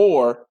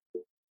 or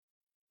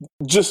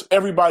just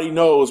everybody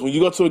knows when you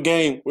go to a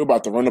game, we're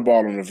about to run the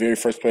ball on the very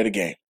first play of the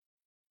game.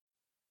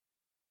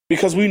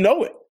 Because we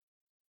know it.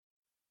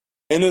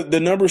 And the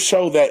numbers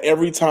show that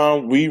every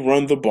time we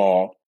run the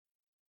ball,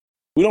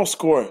 we don't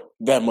score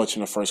that much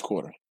in the first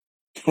quarter,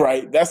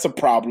 right? That's a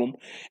problem.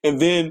 And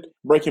then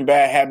breaking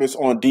bad habits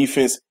on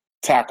defense,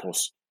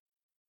 tackles.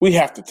 We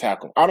have to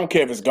tackle. I don't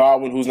care if it's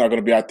Godwin, who's not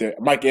going to be out there,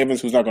 Mike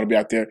Evans, who's not going to be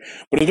out there,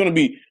 but it's going to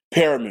be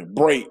Perriman,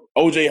 Brait,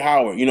 O.J.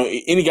 Howard,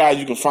 any guys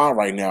you can find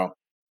right now,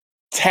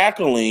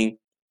 tackling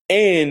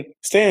and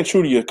staying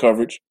true to your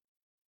coverage.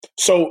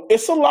 So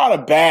it's a lot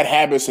of bad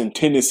habits and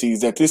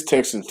tendencies that this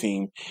Texans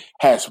team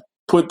has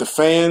put the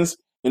fans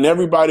and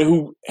everybody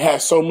who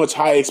has so much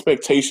high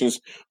expectations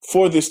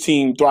for this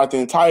team throughout the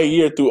entire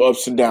year through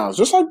ups and downs,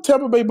 just like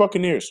Tampa Bay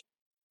Buccaneers.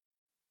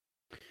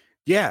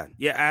 Yeah,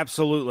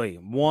 absolutely.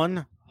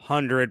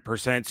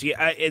 100%. See,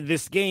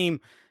 this game,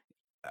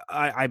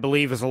 I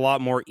believe, is a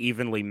lot more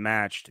evenly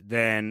matched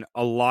than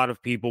a lot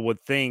of people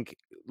would think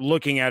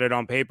looking at it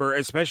on paper,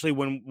 especially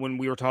when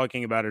we were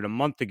talking about it a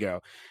month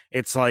ago.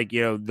 It's like,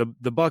 the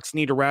Bucs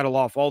need to rattle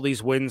off all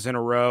these wins in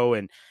a row,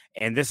 and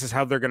this is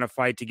how they're going to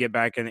fight to get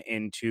back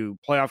into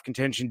playoff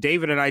contention.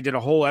 David and I did a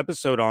whole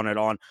episode on it,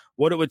 on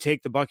what it would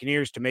take the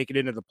Buccaneers to make it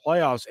into the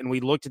playoffs, and we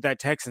looked at that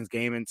Texans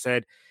game and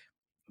said,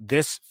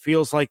 this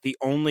feels like the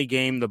only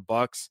game the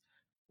Bucs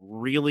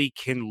really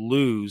can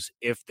lose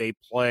if they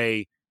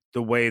play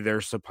the way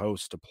they're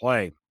supposed to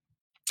play.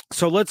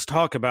 So let's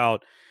talk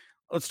about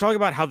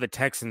how the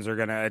Texans are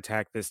going to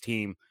attack this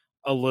team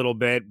a little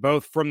bit,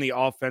 both from the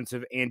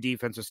offensive and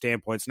defensive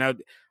standpoints. Now,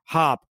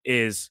 Hop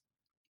is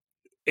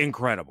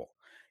incredible.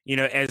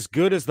 As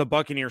good as the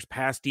Buccaneers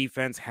pass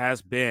defense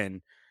has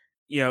been,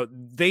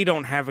 they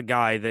don't have a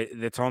guy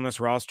that's on this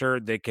roster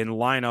that can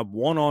line up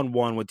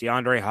one-on-one with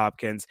DeAndre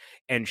Hopkins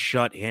and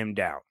shut him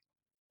down.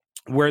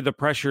 where the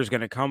pressure is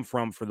going to come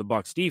from for the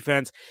Bucs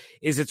defense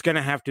is it's going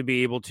to have to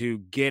be able to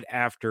get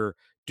after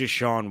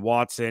Deshaun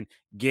Watson,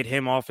 get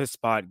him off his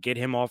spot, get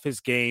him off his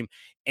game,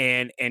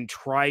 and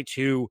try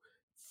to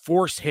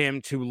force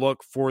him to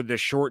look for the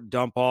short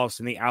dump offs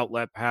and the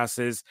outlet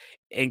passes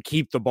and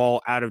keep the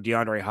ball out of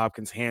DeAndre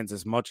Hopkins' hands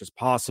as much as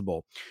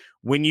possible.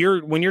 When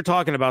you're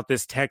talking about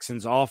this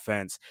Texans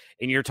offense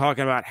and you're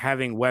talking about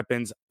having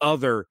weapons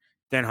other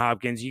than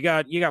Hopkins, you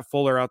got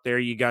Fuller out there,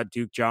 you got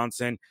Duke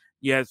Johnson,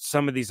 you have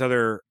some of these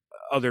other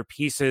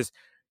pieces.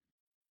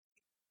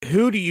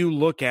 Who do you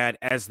look at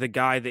as the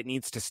guy that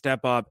needs to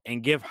step up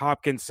and give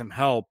Hopkins some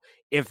help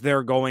if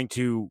they're going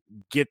to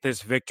get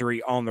this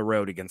victory on the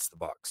road against the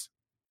Bucs?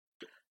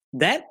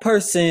 That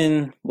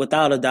person,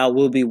 without a doubt,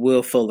 will be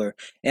Will Fuller.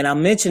 And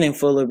I'm mentioning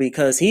Fuller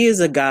because he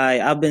is a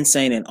guy, I've been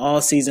saying it all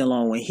season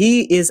long. When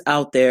he is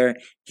out there,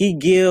 he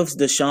gives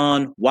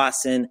Deshaun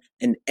Watson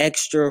an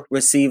extra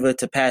receiver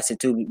to pass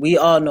it to. We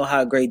all know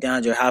how great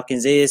DeAndre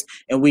Hopkins is,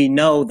 and we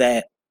know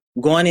that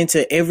going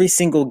into every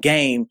single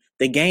game,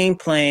 the game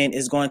plan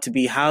is going to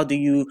be how do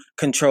you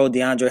control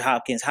DeAndre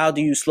Hopkins? How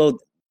do you slow,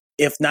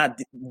 if not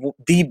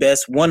the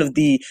best, one of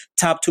the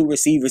top two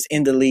receivers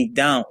in the league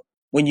down?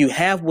 When you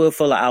have Will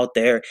Fuller out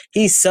there,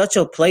 he's such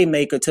a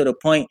playmaker to the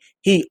point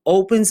he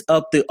opens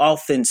up the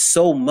offense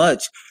so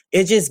much.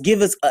 It just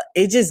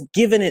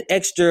giving an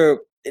extra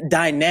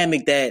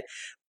dynamic that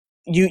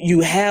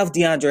you have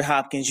DeAndre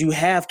Hopkins, you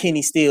have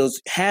Kenny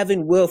Stills.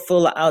 Having Will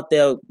Fuller out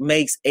there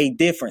makes a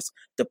difference.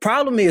 The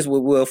problem is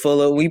with Will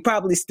Fuller, we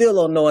probably still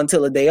don't know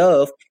until the day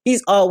of,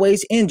 he's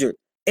always injured.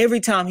 Every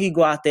time he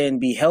go out there and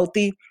be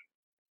healthy,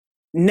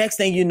 next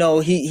thing you know,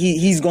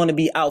 he's going to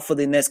be out for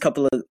the next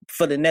couple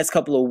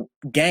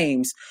of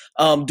games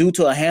due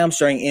to a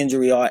hamstring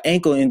injury or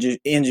ankle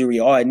injury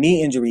or a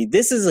knee injury.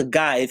 This is a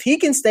guy, if he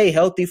can stay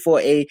healthy for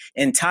an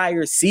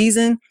entire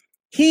season,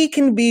 he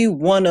can be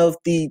one of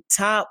the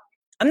top,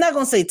 I'm not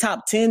going to say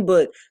top 10,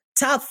 but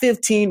top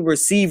 15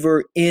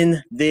 receiver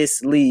in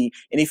this league.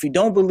 And if you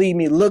don't believe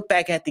me, look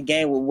back at the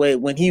game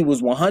when he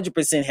was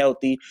 100%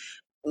 healthy.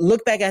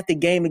 Look back at the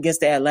game against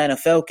the Atlanta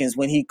Falcons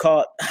when he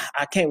caught,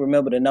 I can't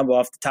remember the number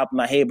off the top of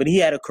my head, but he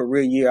had a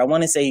career year. I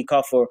want to say he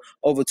caught for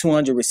over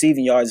 200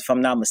 receiving yards, if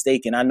I'm not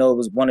mistaken. I know it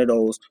was one of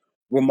those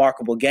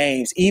remarkable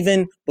games.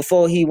 Even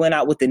before he went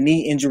out with the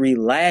knee injury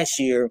last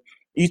year,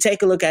 you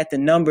take a look at the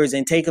numbers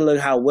and take a look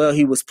how well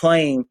he was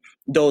playing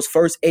those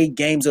first 8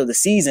 games of the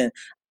season.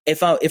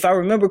 If I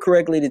remember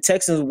correctly, the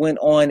Texans went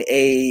on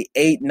a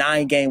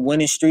 8-9 game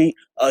winning streak.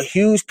 A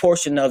huge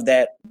portion of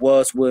that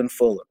was Will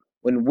Fuller.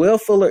 When Will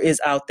Fuller is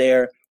out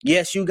there,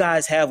 yes, you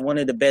guys have one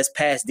of the best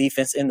pass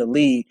defense in the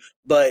league,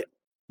 but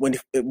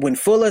when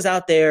Fuller's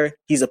out there,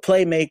 he's a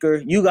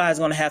playmaker. You guys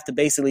are going to have to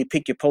basically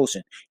pick your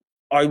potion.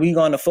 Are we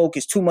going to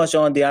focus too much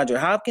on DeAndre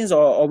Hopkins,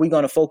 or are we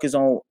going to focus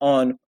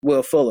on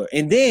Will Fuller?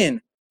 And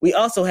then we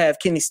also have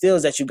Kenny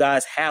Stills that you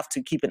guys have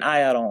to keep an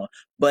eye out on.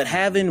 But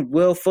having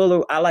Will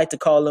Fuller, I like to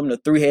call him the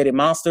three-headed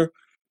monster,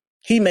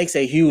 he makes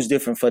a huge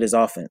difference for this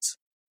offense.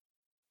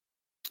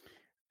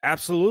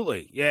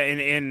 Absolutely. Yeah.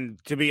 And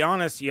to be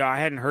honest, I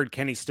hadn't heard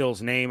Kenny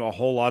Stills' name a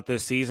whole lot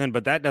this season,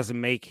 but that doesn't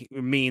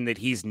mean that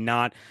he's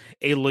not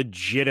a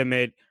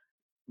legitimate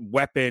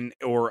weapon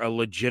or a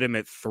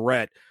legitimate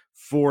threat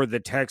for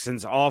the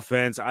Texans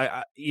offense.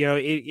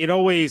 It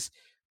always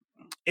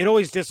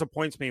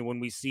disappoints me when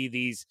we see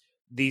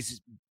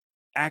these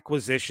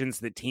acquisitions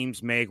that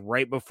teams make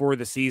right before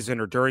the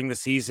season or during the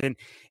season,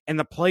 and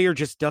the player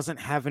just doesn't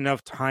have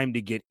enough time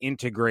to get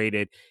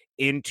integrated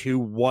into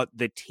what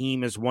the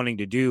team is wanting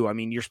to do. I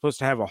mean, you're supposed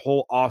to have a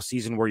whole off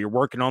season where you're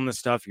working on this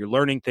stuff, you're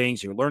learning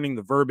things, you're learning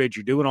the verbiage,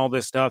 you're doing all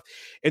this stuff.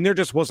 And there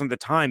just wasn't the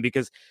time,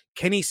 because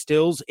Kenny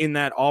Stills in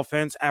that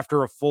offense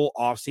after a full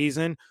off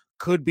season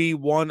could be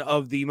one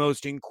of the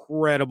most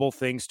incredible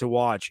things to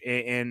watch.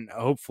 And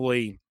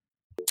hopefully,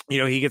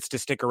 he gets to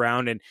stick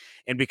around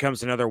and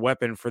becomes another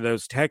weapon for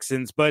those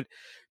Texans. But,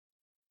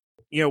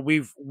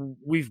 we've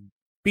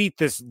beat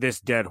this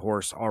dead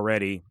horse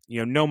already.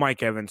 No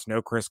Mike Evans,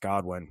 no Chris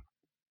Godwin.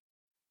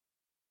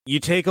 You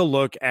take a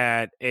look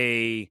at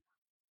a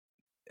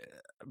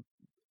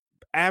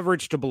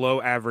average to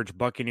below average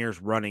Buccaneers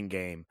running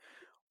game,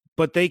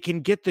 but they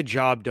can get the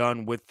job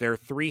done with their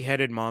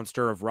three-headed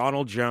monster of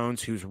Ronald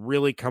Jones, who's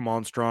really come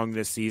on strong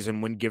this season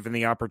when given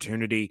the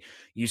opportunity.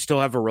 You still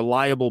have a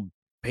reliable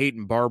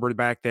Peyton Barber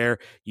back there.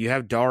 You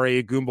have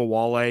Dare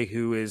Agumbawale,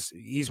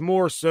 he's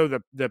more so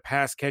the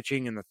pass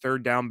catching and the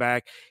third down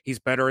back. He's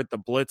better at the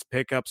blitz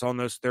pickups on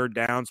those third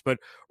downs, but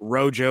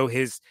Rojo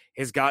has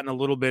gotten a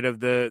little bit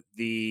of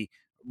the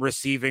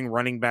receiving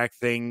running back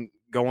thing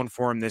going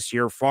for him this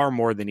year, far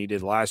more than he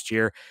did last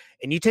year.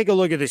 And you take a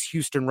look at this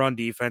Houston run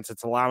defense,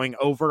 it's allowing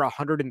over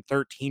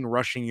 113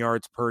 rushing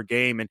yards per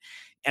game.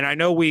 And I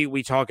know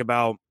we talk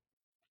about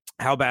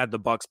how bad the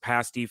Bucs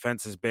pass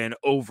defense has been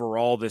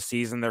overall this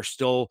season. They're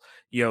still,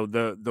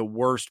 the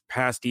worst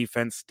pass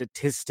defense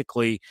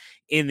statistically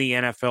in the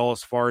NFL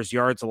as far as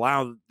yards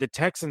allowed. The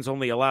Texans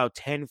only allow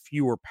 10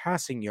 fewer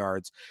passing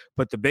yards,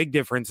 but the big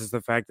difference is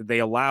the fact that they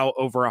allow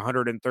over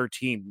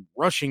 113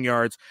 rushing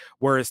yards,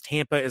 whereas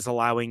Tampa is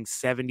allowing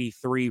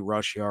 73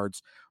 rush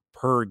yards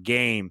per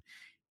game.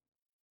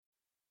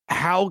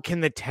 How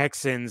can the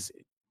Texans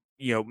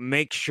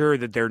make sure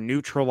that they're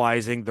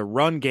neutralizing the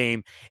run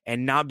game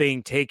and not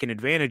being taken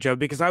advantage of?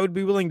 Because I would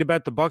be willing to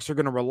bet the Bucs are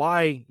going to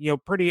rely,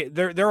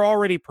 they're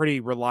already pretty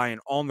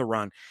reliant on the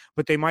run,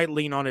 but they might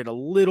lean on it a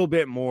little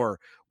bit more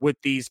with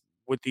these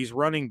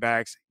running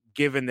backs,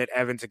 given that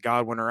Evans and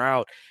Godwin are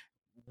out.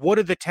 What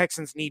do the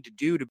Texans need to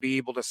do to be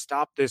able to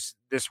stop this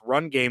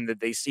run game that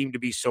they seem to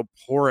be so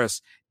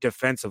porous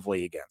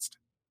defensively against?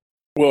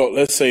 Well,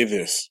 let's say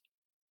this.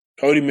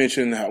 Coty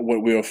mentioned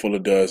what Will Fuller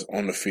does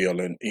on the field,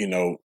 and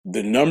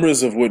the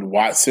numbers of what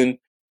Watson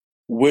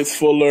with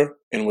Fuller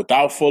and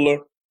without Fuller,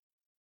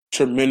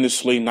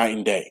 tremendously night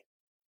and day.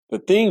 The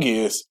thing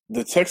is,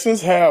 the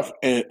Texans have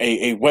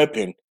a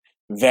weapon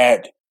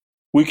that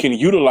we can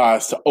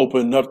utilize to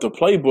open up the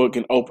playbook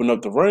and open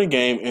up the running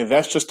game, and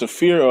that's just the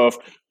fear of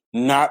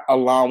not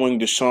allowing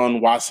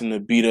Deshaun Watson to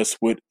beat us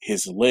with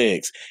his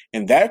legs.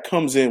 And that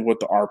comes in with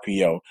the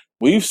RPO.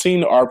 We've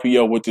seen the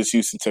RPO with this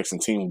Houston Texan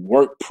team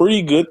work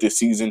pretty good this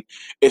season,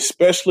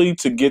 especially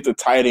to get the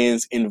tight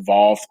ends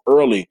involved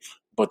early.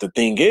 But the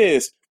thing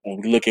is,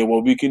 when we look at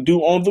what we can do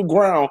on the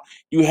ground,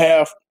 you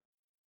have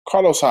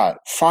Carlos Hyde,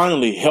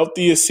 finally,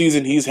 healthiest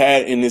season he's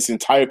had in his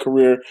entire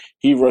career.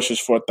 He rushes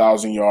for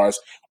 1,000 yards.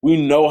 We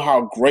know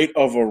how great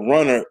of a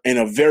runner and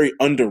a very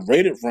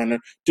underrated runner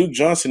Duke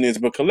Johnson is,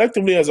 but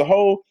collectively as a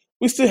whole,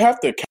 we still have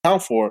to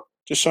account for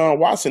Deshaun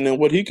Watson and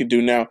what he could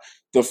do. Now,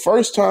 the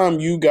first time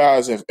you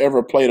guys have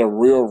ever played a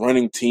real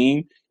running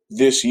team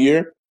this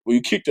year, well,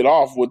 you kicked it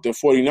off with the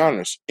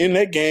 49ers. In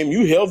that game,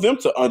 you held them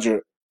to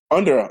under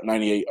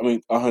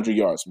 100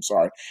 yards,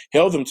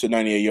 held them to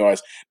 98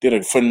 yards, did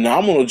a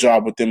phenomenal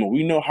job with them, and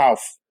we know how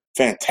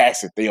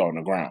fantastic they are on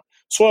the ground.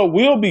 So it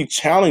will be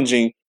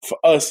challenging for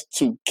us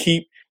to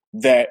keep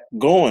that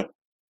going.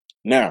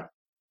 Now,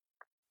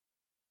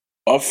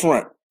 up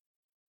front,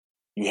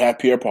 you have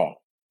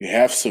Pierre-Paul, you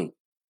have Sue,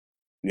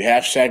 you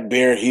have Shaq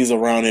Barrett, he's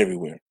around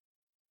everywhere.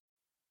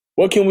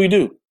 What can we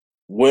do?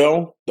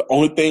 Well, the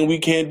only thing we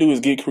can do is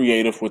get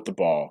creative with the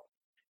ball.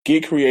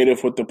 Get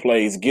creative with the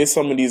plays. Get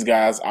some of these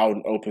guys out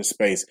in open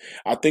space.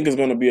 I think it's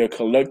going to be a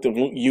collective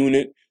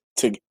unit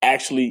to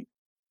actually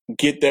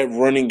get that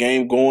running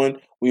game going.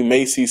 We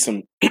may see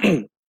some,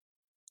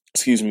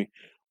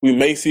 we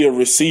may see a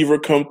receiver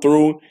come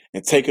through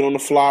and take it on the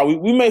fly.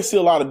 We may see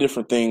a lot of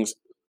different things,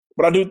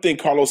 but I do think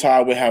Carlos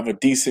Hyde will have a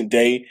decent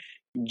day,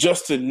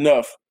 just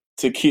enough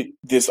to keep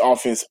this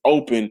offense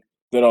open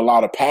that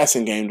allow the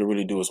passing game to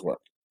really do its work.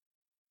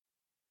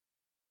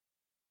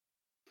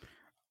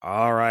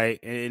 All right.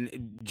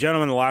 And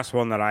gentlemen, the last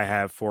one that I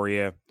have for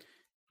you,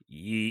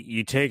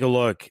 you take a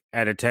look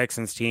at a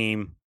Texans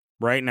team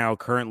right now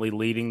currently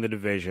leading the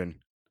division.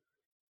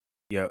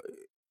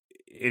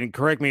 And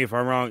correct me if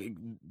I'm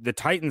wrong, the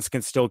Titans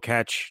can still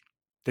catch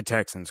the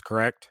Texans,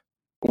 correct?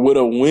 With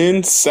a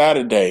win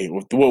Saturday,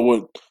 with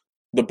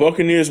the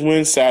Buccaneers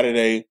win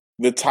Saturday,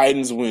 the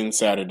Titans win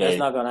Saturday. That's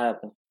not going to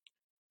happen.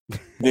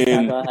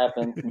 Then, not gonna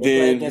happen. They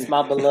play against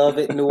my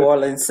beloved New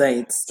Orleans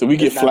Saints. So we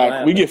get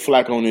flack. We get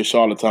flack on this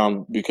all the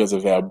time because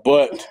of that,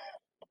 but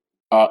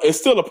it's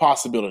still a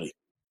possibility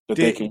that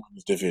they can win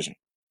this division.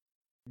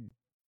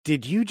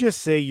 Did you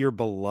just say your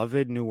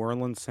beloved New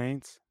Orleans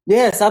Saints?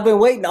 Yes, I've been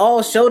waiting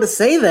all show to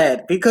say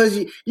that because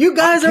you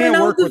guys are in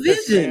our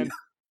division.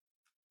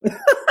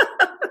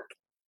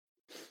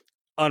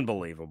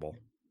 Unbelievable.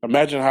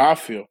 Imagine how I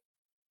feel.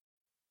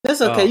 That's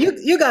okay.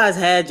 You guys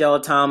had y'all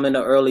time in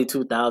the early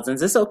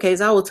 2000s. It's okay.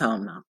 It's our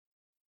time now.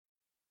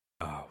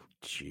 Oh,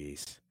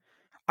 jeez.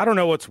 I don't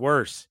know what's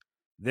worse,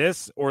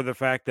 this or the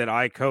fact that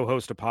I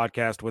co-host a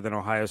podcast with an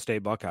Ohio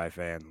State Buckeye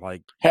fan.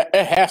 Like,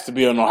 it has to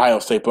be an Ohio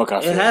State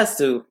Buckeye fan. It has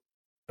to.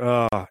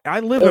 I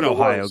live in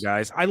Ohio,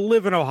 guys. I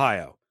live in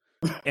Ohio,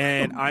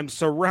 and I'm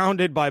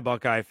surrounded by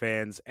Buckeye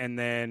fans. And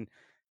then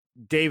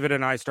David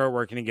and I start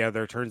working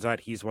together. Turns out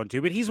he's one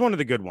too, but he's one of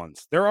the good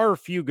ones. There are a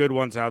few good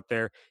ones out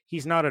there.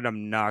 He's not an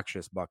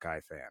obnoxious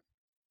Buckeye fan.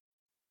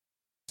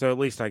 So at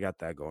least I got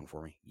that going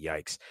for me.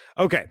 Yikes.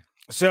 Okay,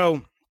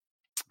 so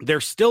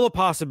there's still a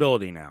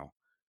possibility now.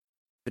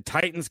 The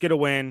Titans get a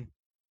win.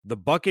 The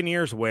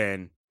Buccaneers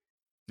win.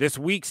 This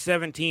Week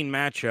 17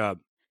 matchup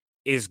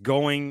is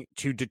going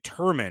to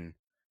determine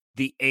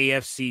the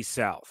AFC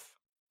South.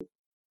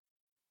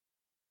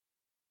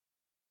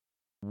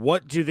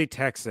 What do the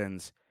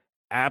Texans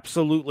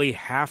absolutely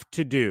have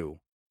to do?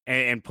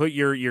 And put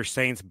your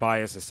Saints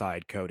bias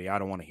aside, Coty. I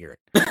don't want to hear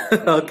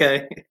it.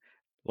 Okay.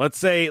 Let's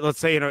say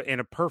in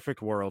a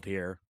perfect world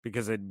here,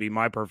 because it'd be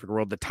my perfect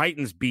world, the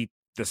Titans beat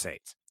the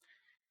Saints.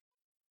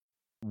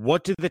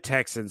 What do the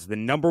Texans, the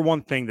number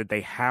one thing that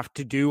they have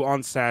to do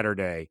on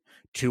Saturday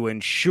to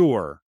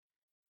ensure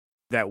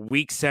that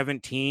Week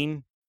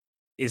 17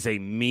 is a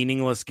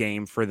meaningless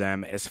game for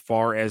them as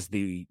far as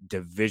the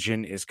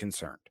division is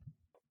concerned?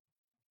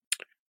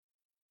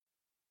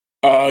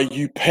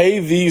 You pay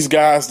these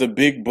guys the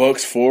big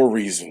bucks for a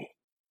reason.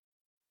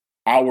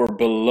 Our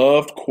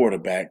beloved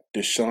quarterback,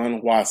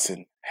 Deshaun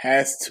Watson,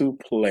 has to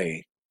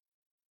play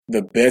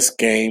the best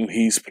game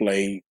he's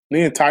played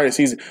the entire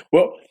season.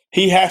 Well,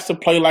 he has to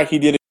play like he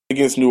did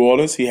against New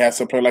Orleans. He has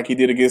to play like he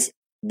did against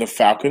the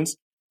Falcons.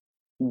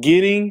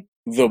 Getting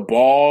the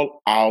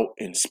ball out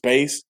in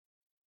space,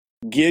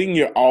 getting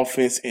your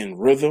offense in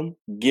rhythm,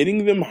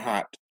 getting them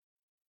hot,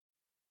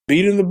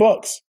 beating the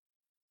Bucs.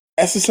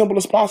 That's as simple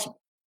as possible.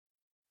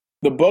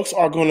 The Bucs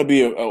are going to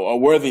be a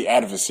worthy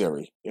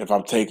adversary if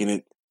I'm taking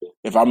it.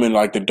 If I'm in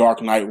like the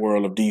Dark Knight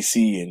world of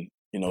DC,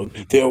 and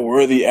they're a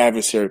worthy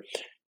adversary,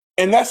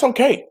 and that's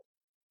okay.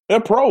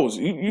 They're pros.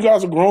 You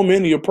guys are grown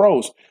men. You're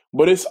pros,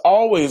 but it's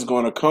always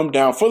going to come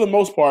down, for the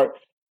most part,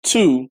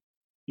 to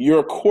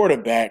your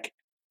quarterback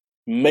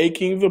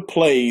making the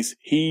plays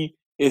he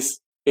is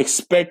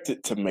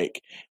expected to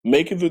make,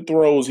 making the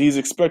throws he's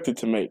expected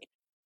to make.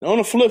 Now, on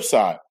the flip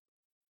side,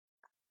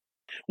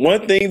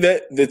 one thing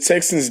that the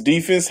Texans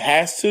defense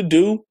has to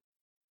do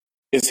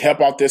is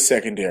help out their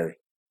secondary.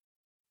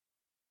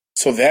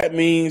 So that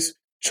means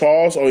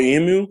Charles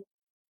Oyemu.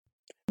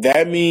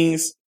 That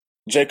means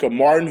Jacob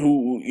Martin,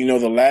 who,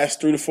 the last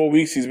 3 to 4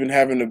 weeks, he's been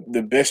having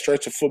the best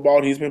stretch of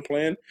football he's been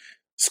playing.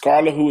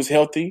 Scarlett, who is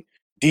healthy.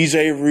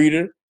 DJ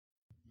Reader.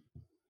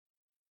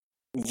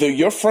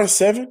 Your front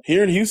seven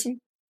here in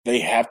Houston, they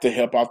have to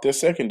help out their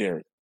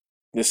secondary.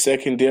 The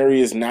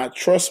secondary is not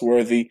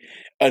trustworthy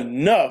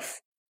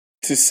enough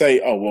to say,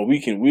 oh, well,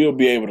 we'll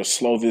be able to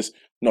slow this.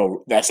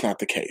 No, that's not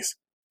the case.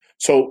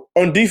 So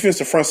on defense,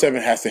 the front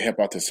seven has to help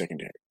out the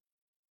secondary.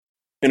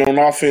 And on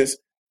offense,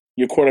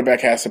 your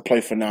quarterback has to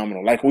play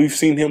phenomenal, like we've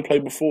seen him play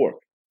before.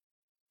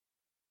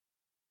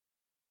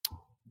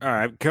 All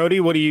right,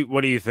 Coty, what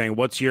do you think?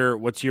 What's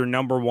your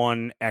number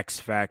one X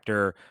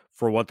factor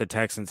for what the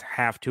Texans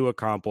have to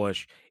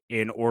accomplish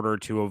in order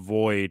to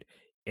avoid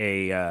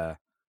a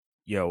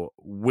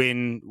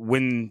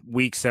win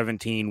week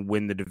 17,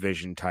 win the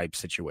division type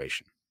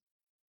situation?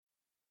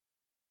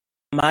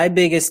 My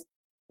biggest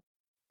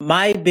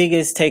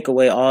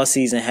takeaway all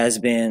season has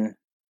been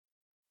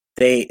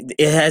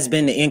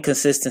the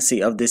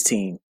inconsistency of this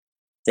team.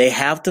 They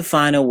have to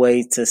find a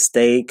way to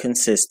stay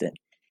consistent.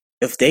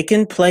 If they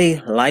can play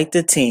like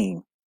the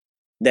team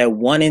that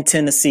won in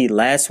Tennessee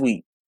last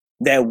week,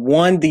 that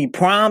won the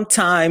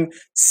primetime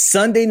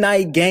Sunday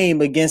night game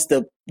against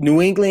the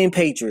New England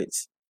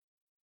Patriots,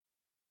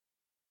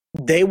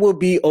 they will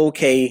be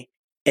okay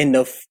in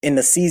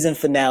the season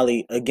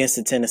finale against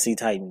the Tennessee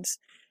Titans.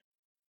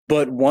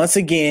 But once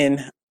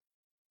again,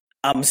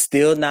 I'm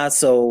still not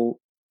sold.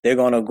 They're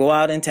going to go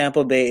out in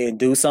Tampa Bay and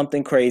do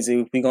something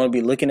crazy. We're going to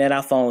be looking at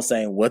our phone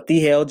saying, what the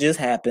hell just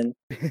happened?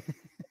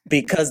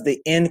 Because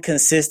the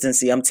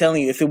inconsistency, I'm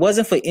telling you, if it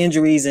wasn't for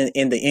injuries and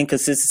the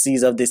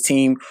inconsistencies of this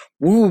team,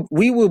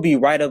 we will be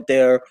right up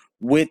there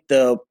with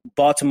the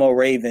Baltimore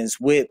Ravens,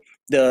 with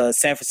the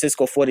San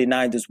Francisco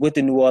 49ers, with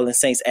the New Orleans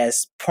Saints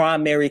as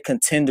primary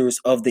contenders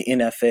of the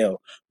NFL.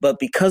 But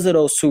because of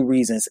those two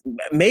reasons,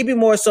 maybe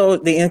more so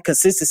the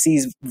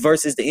inconsistencies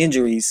versus the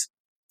injuries,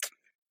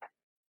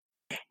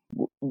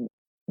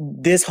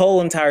 this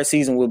whole entire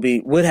season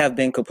would have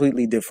been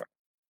completely different.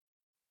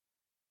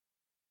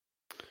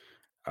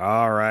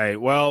 All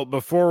right. Well,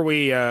 before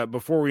we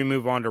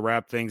move on to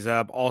wrap things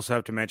up, also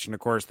have to mention, of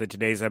course, that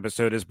today's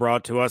episode is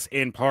brought to us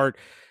in part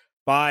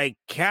by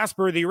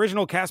Casper. The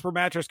original Casper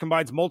mattress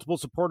combines multiple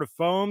supportive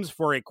foams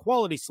for a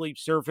quality sleep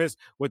surface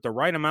with the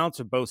right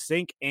amounts of both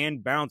sink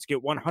and bounce.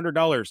 Get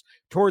 $100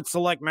 towards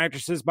select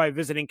mattresses by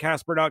visiting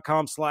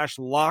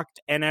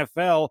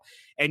casper.com/LockedNFL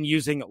and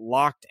using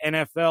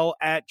LockedNFL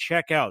at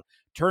checkout.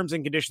 Terms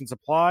and conditions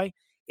apply.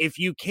 If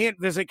you can't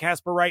visit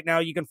Casper right now,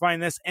 you can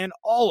find this and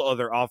all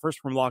other offers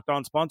from Locked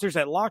On sponsors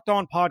at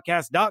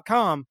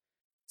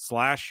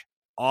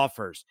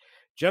LockedOnPodcast.com/offers.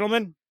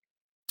 Gentlemen,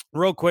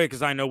 real quick,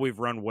 because I know we've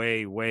run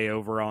way, way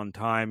over on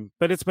time,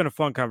 but it's been a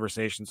fun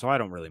conversation, so I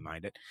don't really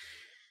mind it.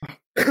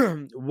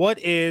 What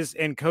is,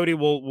 and Coty,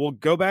 we'll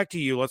go back to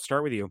you. Let's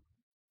start with you.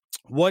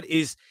 What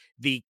is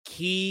the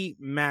key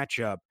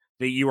matchup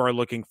that you are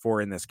looking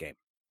for in this game?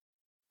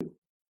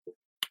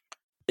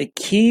 The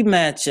key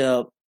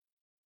matchup,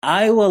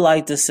 I would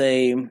like to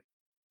say,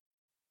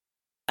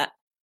 I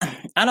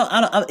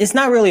don't. It's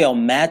not really a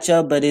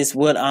matchup, but it's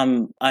what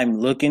I'm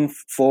looking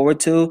forward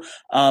to.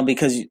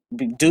 Because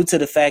due to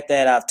the fact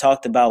that I've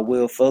talked about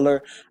Will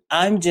Fuller,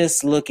 I'm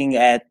just looking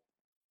at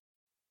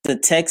the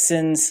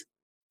Texans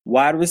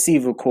wide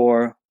receiver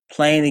core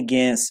playing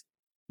against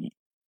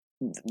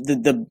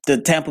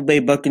the Tampa Bay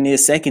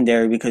Buccaneers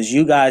secondary, because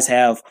you guys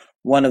have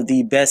one of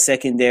the best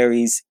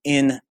secondaries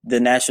in the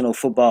National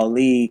Football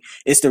League.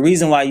 It's the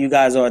reason why you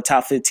guys are a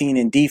top 15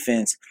 in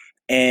defense,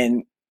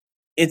 and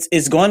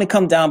it's going to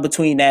come down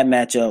between that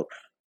matchup.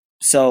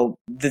 So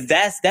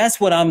that's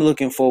what I'm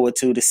looking forward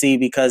to see,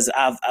 because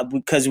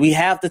because we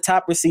have the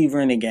top receiver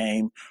in the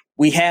game.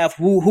 we have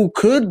who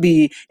could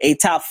be a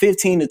top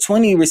 15 to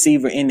 20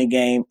 receiver in the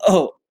game.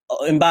 Oh,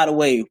 and by the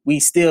way, we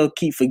still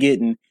keep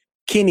forgetting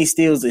Kenny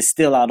Stills is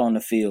still out on the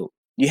field.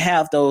 You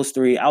have those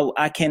three.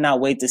 I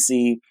cannot wait to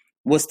see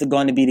what's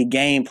going to be the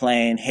game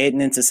plan heading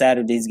into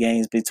Saturday's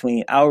games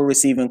between our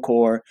receiving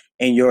core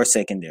and your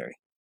secondary.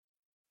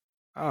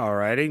 All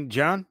righty,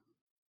 John.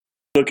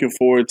 Looking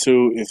forward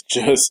to is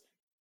just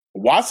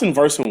Watson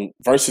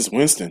versus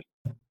Winston.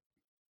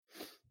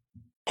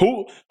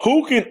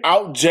 Who can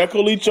out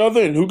Jekyll each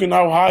other and who can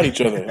out hide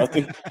each other? I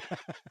think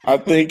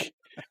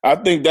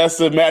that's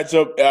the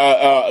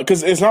matchup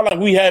because it's not like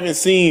we haven't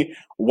seen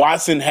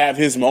Watson have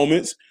his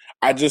moments.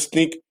 I just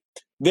think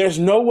there's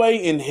no way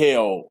in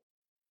hell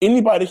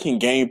anybody can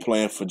game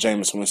plan for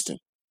Jameis Winston,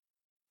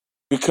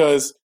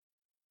 because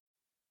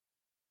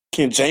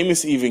can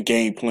Jameis even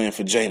game plan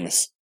for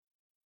Jameis?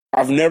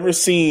 I've never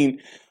seen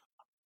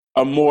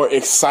a more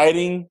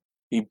exciting,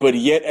 but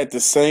yet at the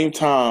same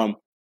time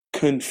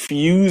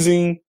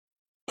confusing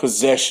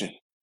possession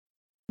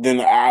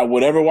than I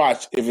would ever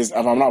watch if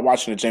I'm not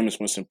watching the Jameis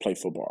Winston play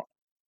football.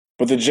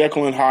 But the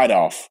Jekyll and Hyde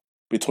off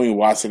between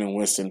Watson and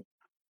Winston,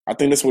 I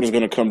think that's what it's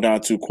going to come down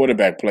to: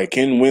 quarterback play.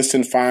 Can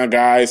Winston find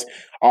guys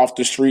off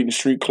the street and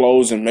street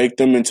clothes and make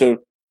them into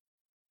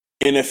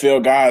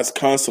NFL guys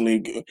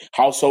constantly,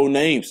 household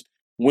names?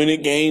 Win a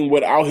game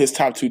without his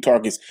top two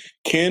targets.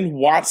 Can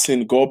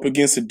Watson go up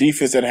against a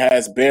defense that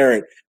has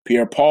Barrett,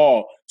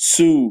 Pierre-Paul,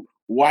 Sue,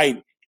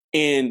 White,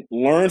 and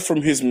learn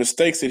from his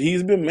mistakes that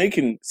he's been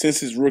making since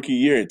his rookie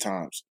year at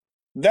times?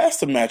 That's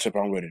the matchup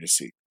I'm ready to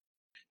see.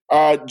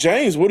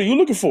 James, what are you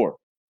looking for?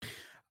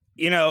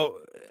 You know,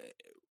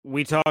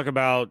 we talk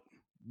about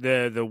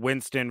the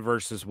Winston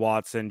versus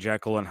Watson,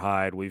 Jekyll and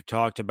Hyde. We've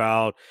talked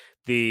about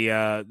the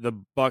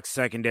Bucs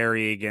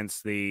secondary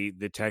against the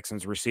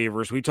Texans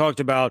receivers. We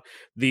talked about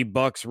the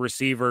Bucs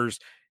receivers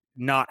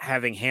not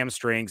having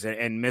hamstrings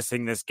and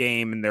missing this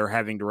game, and they're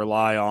having to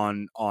rely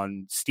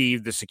on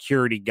Steve, the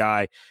security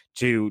guy,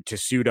 to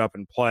suit up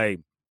and play.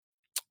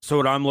 So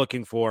what I'm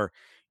looking for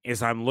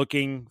is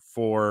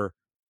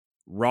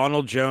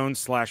Ronald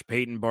Jones /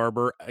 Peyton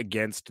Barber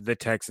against the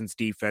Texans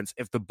defense.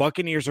 If the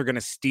Buccaneers are going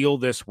to steal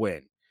this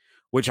win,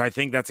 which I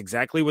think that's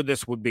exactly what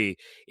this would be,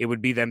 it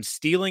would be them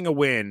stealing a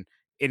win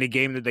in a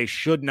game that they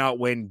should not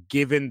win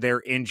given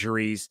their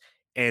injuries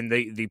and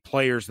the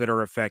players that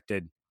are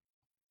affected.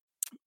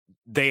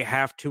 They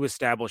have to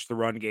establish the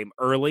run game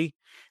early.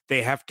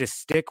 They have to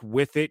stick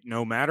with it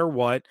no matter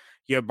what.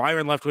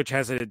 Byron Leftwich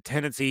has a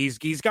tendency,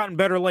 he's gotten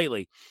better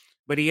lately,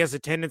 but he has a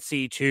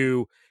tendency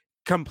to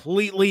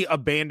completely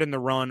abandon the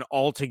run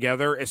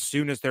altogether as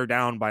soon as they're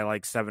down by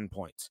like 7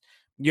 points.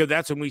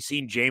 That's when we've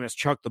seen Jameis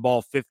chuck the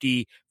ball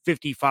 50,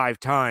 55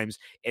 times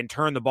and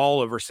turn the ball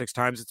over 6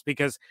 times. It's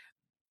because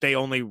they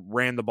only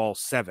ran the ball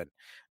 7.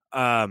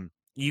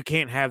 You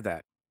can't have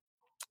that.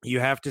 You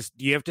have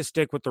to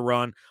stick with the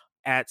run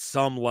at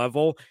some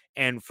level,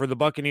 and for the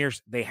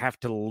Buccaneers, they have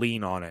to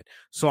lean on it.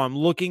 So I'm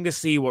looking to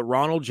see what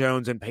Ronald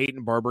Jones and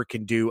Peyton Barber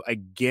can do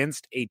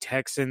against a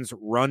Texans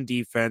run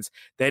defense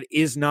that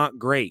is not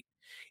great.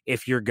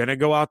 If you're going to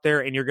go out there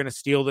and you're going to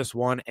steal this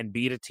one and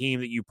beat a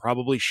team that you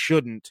probably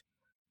shouldn't,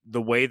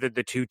 the way that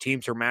the two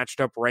teams are matched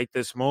up right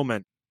this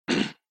moment,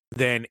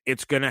 then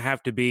it's going to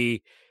have to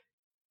be,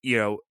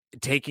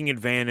 taking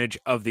advantage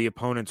of the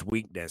opponent's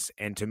weakness.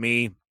 And to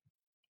me,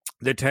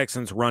 the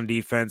Texans' run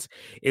defense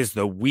is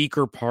the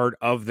weaker part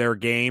of their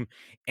game,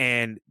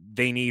 and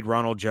they need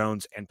Ronald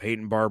Jones and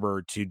Peyton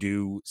Barber to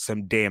do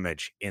some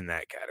damage in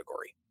that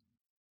category.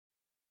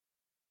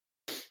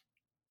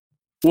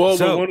 Well,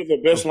 so, one of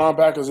the best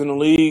linebackers in the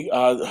league,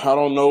 I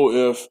don't know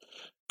if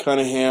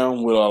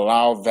Cunningham will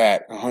allow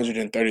that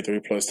 130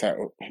 plus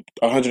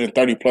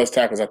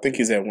tackles. I think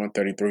he's at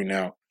 133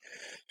 now.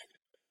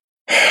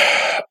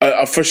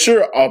 For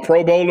sure, a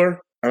Pro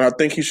Bowler, and I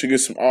think he should get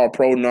some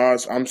All-Pro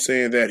nods. I'm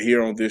saying that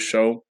here on this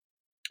show.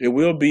 It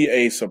will be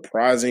a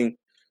surprising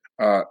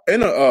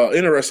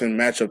interesting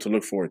matchup to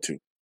look forward to.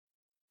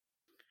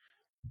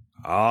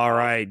 All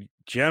right,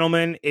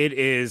 gentlemen, it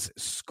is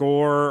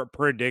score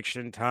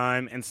prediction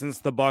time, and since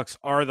the Bucs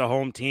are the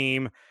home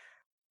team,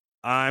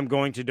 I'm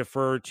going to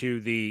defer to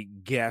the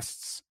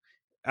guests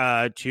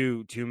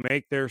to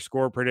make their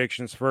score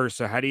predictions first.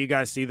 So how do you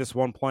guys see this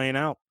one playing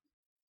out?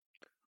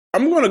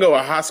 I'm going to go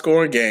a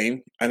high-scoring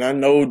game, and I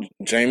know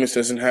Jameis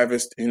doesn't have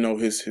his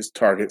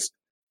targets,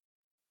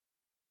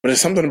 but there's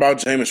something about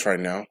Jameis right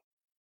now.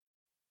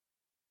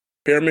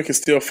 Pyramid can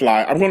still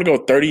fly. I'm going to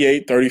go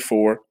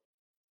 38-34,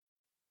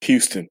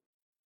 Houston.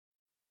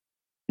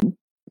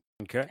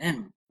 Okay.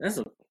 Damn, that's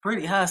a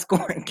pretty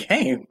high-scoring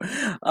game.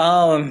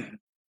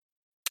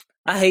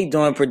 I hate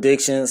doing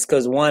predictions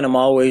because, 1, I'm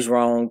always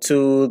wrong.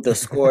 2, the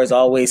score is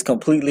always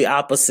completely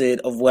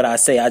opposite of what I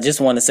say. I just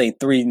want to say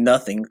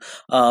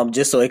 3-0,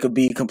 just so it could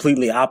be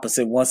completely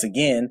opposite once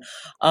again.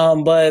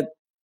 But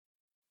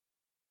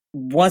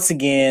once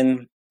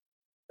again,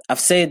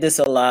 I've said this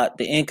a lot,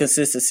 the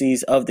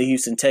inconsistencies of the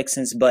Houston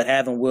Texans, but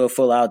having Will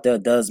Fuller out there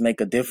does make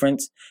a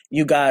difference.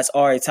 You guys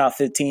are a top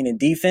 15 in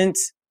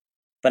defense.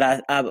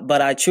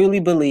 But I truly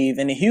believe,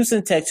 and the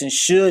Houston Texans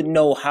should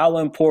know how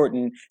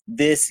important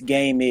this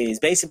game is.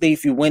 Basically,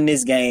 if you win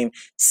this game,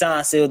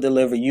 sign, seal,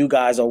 deliver, you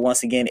guys are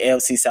once again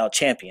AFC South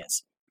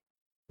champions.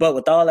 But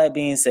with all that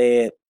being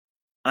said,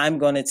 I'm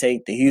going to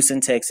take the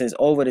Houston Texans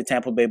over the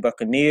Tampa Bay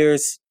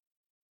Buccaneers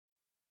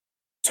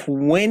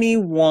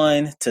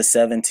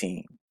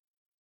 21-17.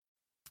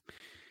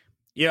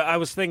 Yeah, I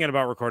was thinking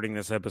about recording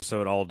this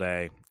episode all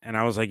day, and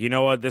I was like, you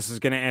know what? This is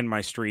going to end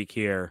my streak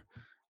here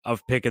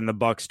of picking the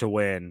Bucs to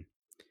win.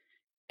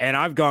 And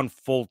I've gone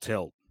full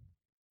tilt.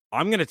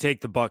 I'm going to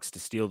take the Bucs to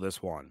steal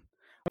this one.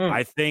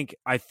 I think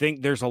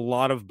there's a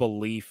lot of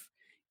belief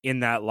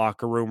in that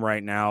locker room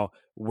right now.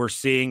 We're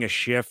seeing a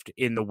shift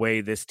in the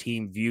way this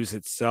team views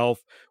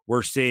itself.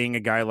 We're seeing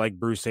a guy like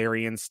Bruce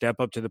Arians step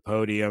up to the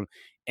podium,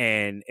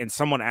 and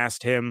someone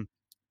asked him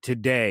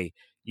today,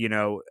 you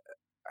know,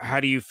 how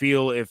do you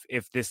feel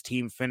if this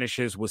team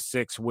finishes with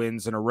 6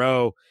 wins in a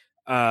row,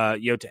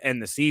 to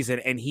end the season?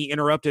 And he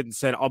interrupted and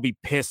said, I'll be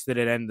pissed that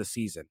it ended the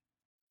season.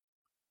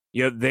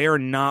 They're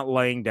not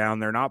laying down.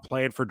 They're not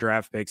playing for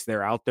draft picks.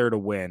 They're out there to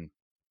win.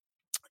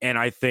 And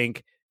I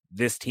think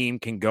this team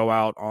can go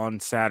out on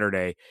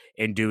Saturday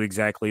and do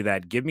exactly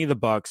that. Give me the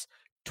Bucs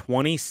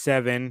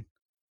 27-24.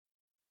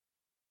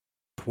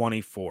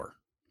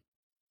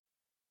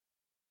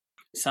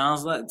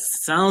 Sounds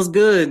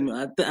good.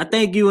 I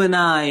think you and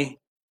I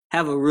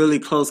have a really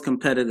close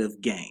competitive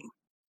game.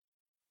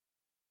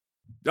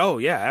 Oh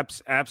yeah,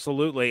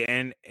 absolutely.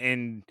 And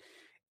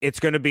it's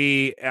going to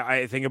be,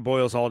 I think it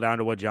boils all down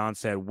to what John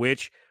said,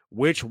 which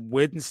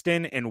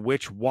Winston and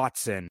which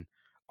Watson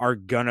are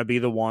going to be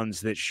the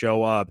ones that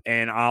show up.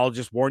 And I'll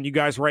just warn you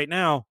guys right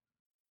now,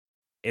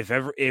 if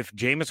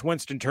Jameis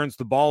Winston turns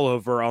the ball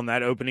over on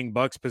that opening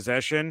Bucs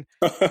possession,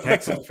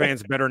 Texans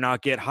fans better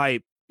not get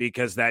hyped,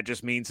 because that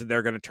just means that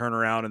they're going to turn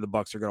around and the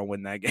Bucs are going to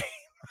win that game.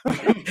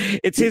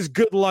 It's his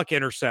good luck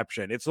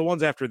interception. It's the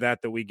ones after that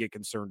we get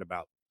concerned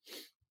about.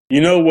 You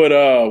know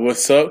what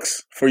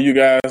sucks for you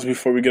guys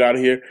before we get out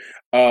of here?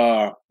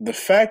 The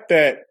fact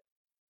that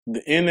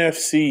the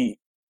NFC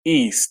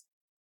East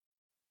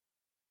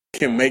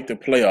can make the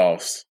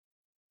playoffs.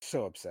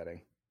 So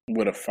upsetting.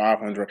 With a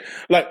 500.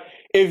 Like,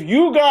 if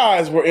you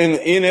guys were in the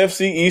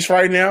NFC East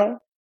right now,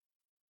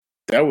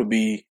 that would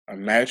be a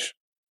match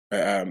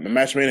made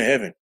in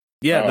heaven.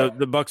 Yeah,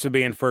 the Bucs would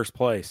be in first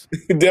place.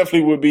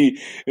 Definitely would be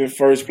in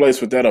first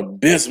place with that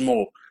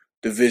abysmal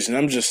division.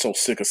 I'm just so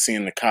sick of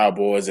seeing the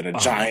Cowboys and the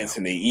Giants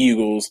and the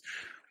Eagles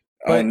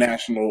on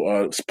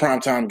national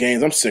primetime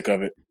games. I'm sick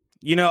of it.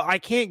 I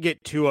can't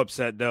get too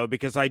upset though,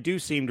 because I do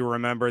seem to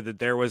remember that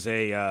there was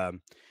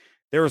an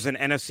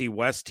NFC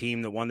West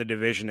team that won the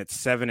division at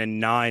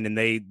 7-9, and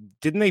they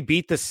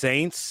beat the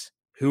Saints,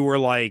 who were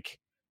like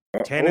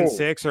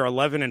 10-6 or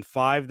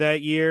 11-5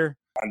 that year.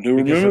 I do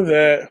remember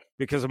that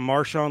because of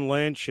Marshawn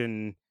Lynch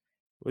and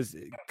was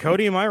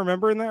Coty. Am I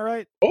remembering that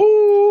right?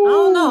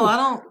 Oh, I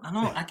don't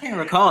know. I can't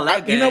recall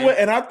that game. You know what?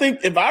 And I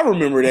think if I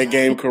remember that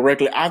game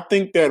correctly, I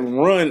think that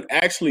run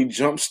actually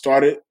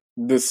jump-started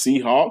the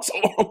Seahawks.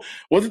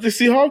 Was it the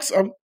Seahawks?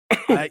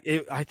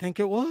 I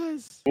think it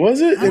was. Was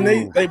it?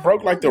 And they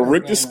broke like the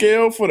Richter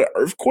scale for the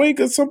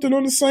earthquake or something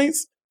on the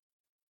Saints?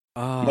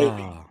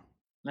 Maybe.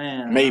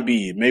 Man,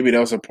 maybe that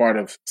was a part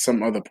of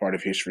some other part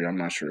of history I'm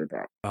not sure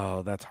about.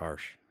 Oh, that's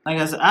harsh. Like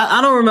I said, I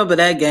don't remember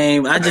that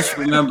game. I just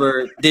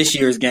remember this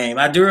year's game.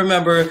 I do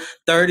remember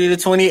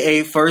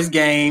 30-28 first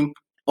game,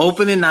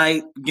 opening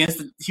night against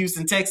the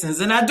Houston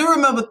Texans, and I do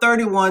remember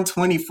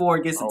 31-24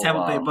 against the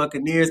Tampa Bay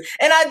Buccaneers,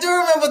 and I do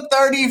remember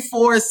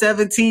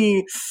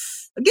 34-17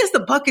 against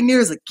the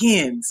Buccaneers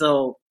again.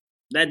 So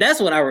that's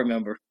what I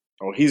remember.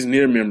 Oh, he's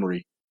near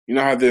memory. You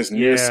know how there's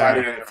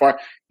nearsighted and far.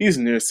 He's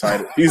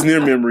nearsighted. He's near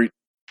memory.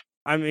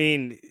 I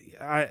mean,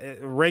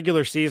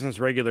 regular season's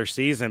regular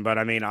season, but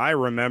I mean, I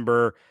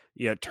remember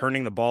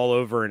turning the ball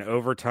over in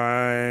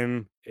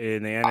overtime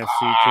in the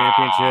NFC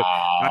Championship.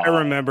 I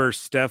remember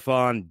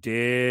Stephon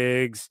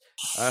Diggs.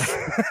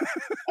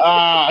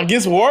 It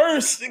gets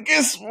worse. It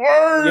gets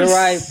worse. You're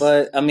right,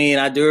 but I mean,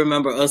 I do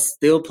remember us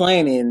still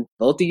playing, and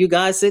both of you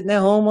guys sitting at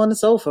home on the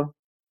sofa.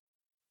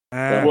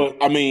 Well,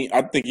 I mean,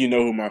 I think you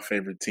know who my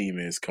favorite team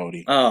is,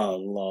 Coty. Oh,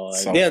 Lord.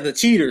 Yeah, the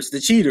cheaters.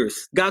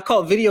 Got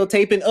caught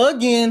videotaping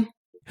again.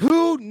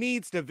 Who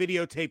needs to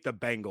videotape the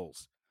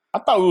Bengals? I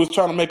thought we was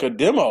trying to make a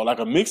demo, like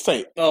a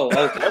mixtape. Oh,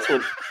 okay. That's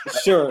what.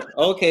 Sure.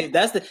 Okay.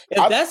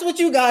 That's what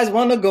you guys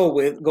want to go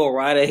with, go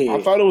right ahead.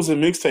 I thought it was a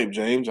mixtape,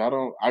 James.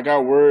 I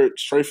got word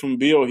straight from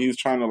Bill. He was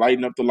trying to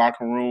lighten up the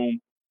locker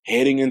room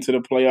heading into the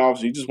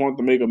playoffs. He just wanted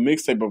to make a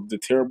mixtape of the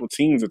terrible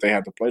teams that they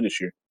had to play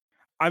this year.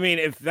 I mean,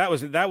 if that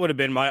would have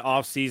been my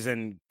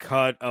off-season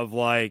cut of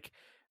like,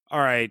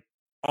 all right,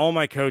 all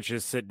my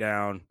coaches sit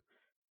down.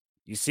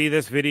 You see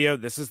this video?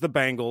 This is the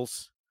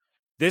Bengals.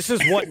 This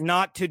is what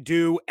not to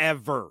do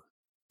ever.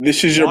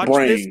 This is your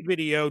brain. This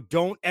video.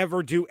 Don't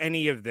ever do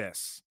any of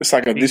this. It's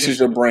like this is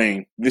your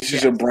brain. This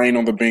is your brain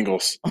on the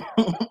Bengals.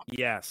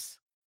 Yes.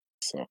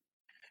 So,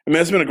 I mean,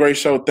 it's been a great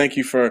show. Thank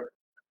you for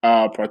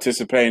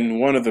participating.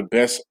 One of the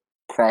best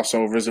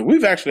crossovers. And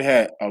we've actually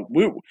had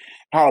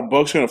how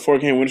Bucs in a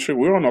 4-game winning streak.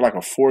 We're on like a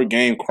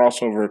 4-game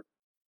crossover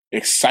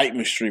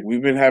excitement streak.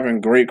 We've been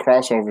having great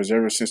crossovers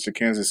ever since the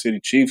Kansas City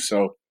Chiefs.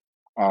 So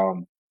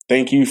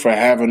thank you for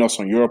having us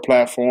on your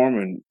platform,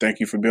 and thank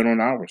you for being on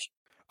ours.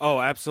 Oh,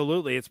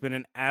 absolutely. It's been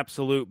an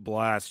absolute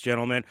blast,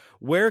 gentlemen.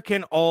 Where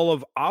can all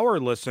of our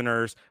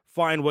listeners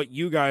find what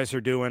you guys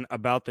are doing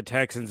about the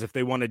Texans if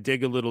they want to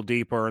dig a little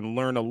deeper and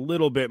learn a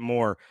little bit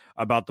more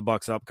about the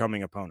Bucs'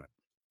 upcoming opponent?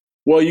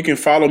 Well, you can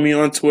follow me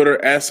on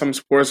Twitter at some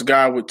sports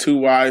guy with 2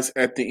 Y's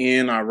at the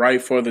end. I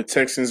write for the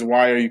Texans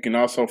Wire. You can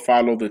also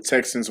follow the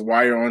Texans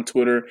Wire on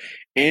Twitter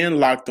and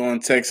Locked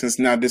On Texans.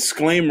 Now,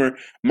 disclaimer,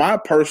 my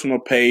personal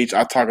page,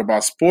 I talk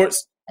about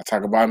sports, I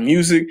talk about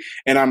music,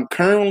 and I'm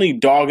currently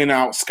dogging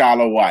out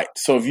Skylar White.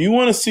 So if you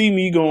want to see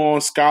me go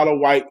on Skylar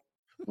White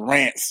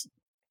rants,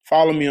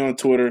 follow me on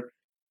Twitter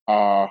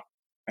and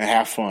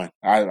have fun.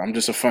 I'm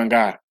just a fun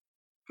guy.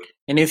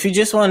 And if you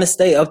just want to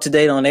stay up to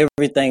date on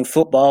everything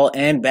football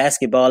and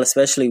basketball,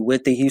 especially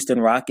with the Houston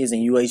Rockets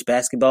and UH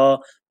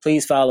basketball,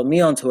 please follow me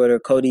on Twitter,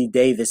 Coty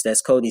Davis.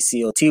 That's Coty,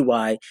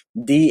 COTY,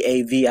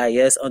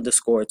 DAVIS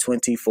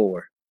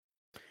 _24.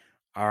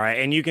 All right,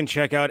 and you can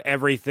check out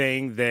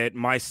everything that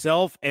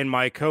myself and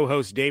my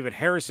co-host David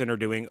Harrison are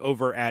doing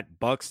over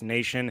at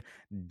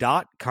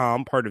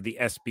bucksnation.com, part of the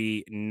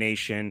SB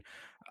Nation.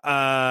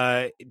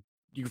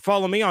 You can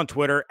follow me on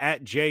Twitter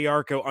at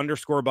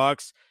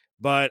JYarko_Bucks,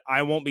 but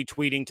I won't be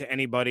tweeting to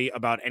anybody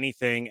about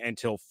anything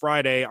until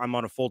Friday. I'm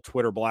on a full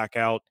Twitter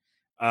blackout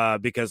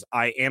because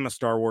I am a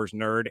Star Wars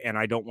nerd and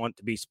I don't want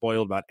to be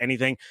spoiled about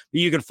anything. But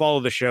you can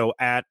follow the show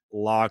at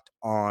Locked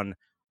On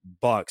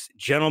Bucs.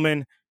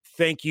 Gentlemen,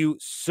 thank you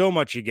so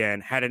much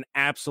again. Had an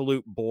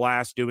absolute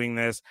blast doing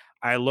this.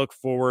 I look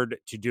forward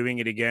to doing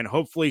it again,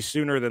 hopefully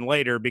sooner than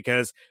later,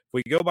 because if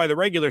we go by the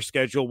regular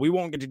schedule, we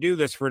won't get to do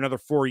this for another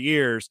 4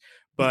 years.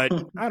 But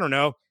I don't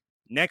know,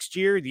 next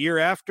year, the year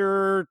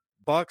after,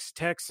 Bucs,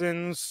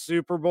 Texans,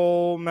 Super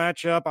Bowl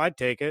matchup, I'd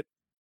take it.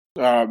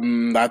 I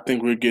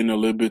think we're getting a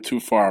little bit too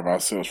far of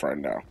ourselves right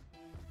now.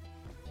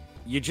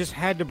 You just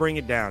had to bring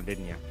it down,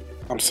 didn't you?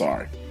 I'm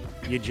sorry.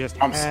 You just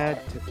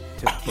had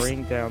to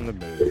bring down the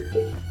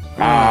mood.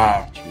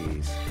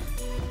 Jeez.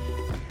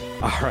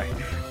 All right.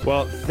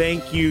 Well,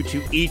 thank you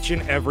to each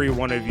and every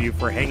one of you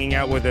for hanging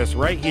out with us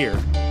right here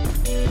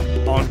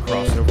on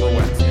Crossover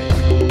Wednesday.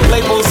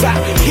 Labels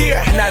out here,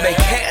 now they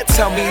can't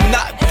tell me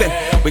nothing.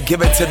 We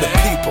give it to the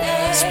people,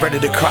 spread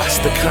it across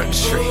the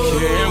country.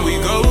 Here we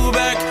go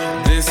back,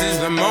 this is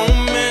the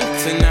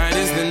moment, tonight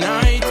is the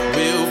night.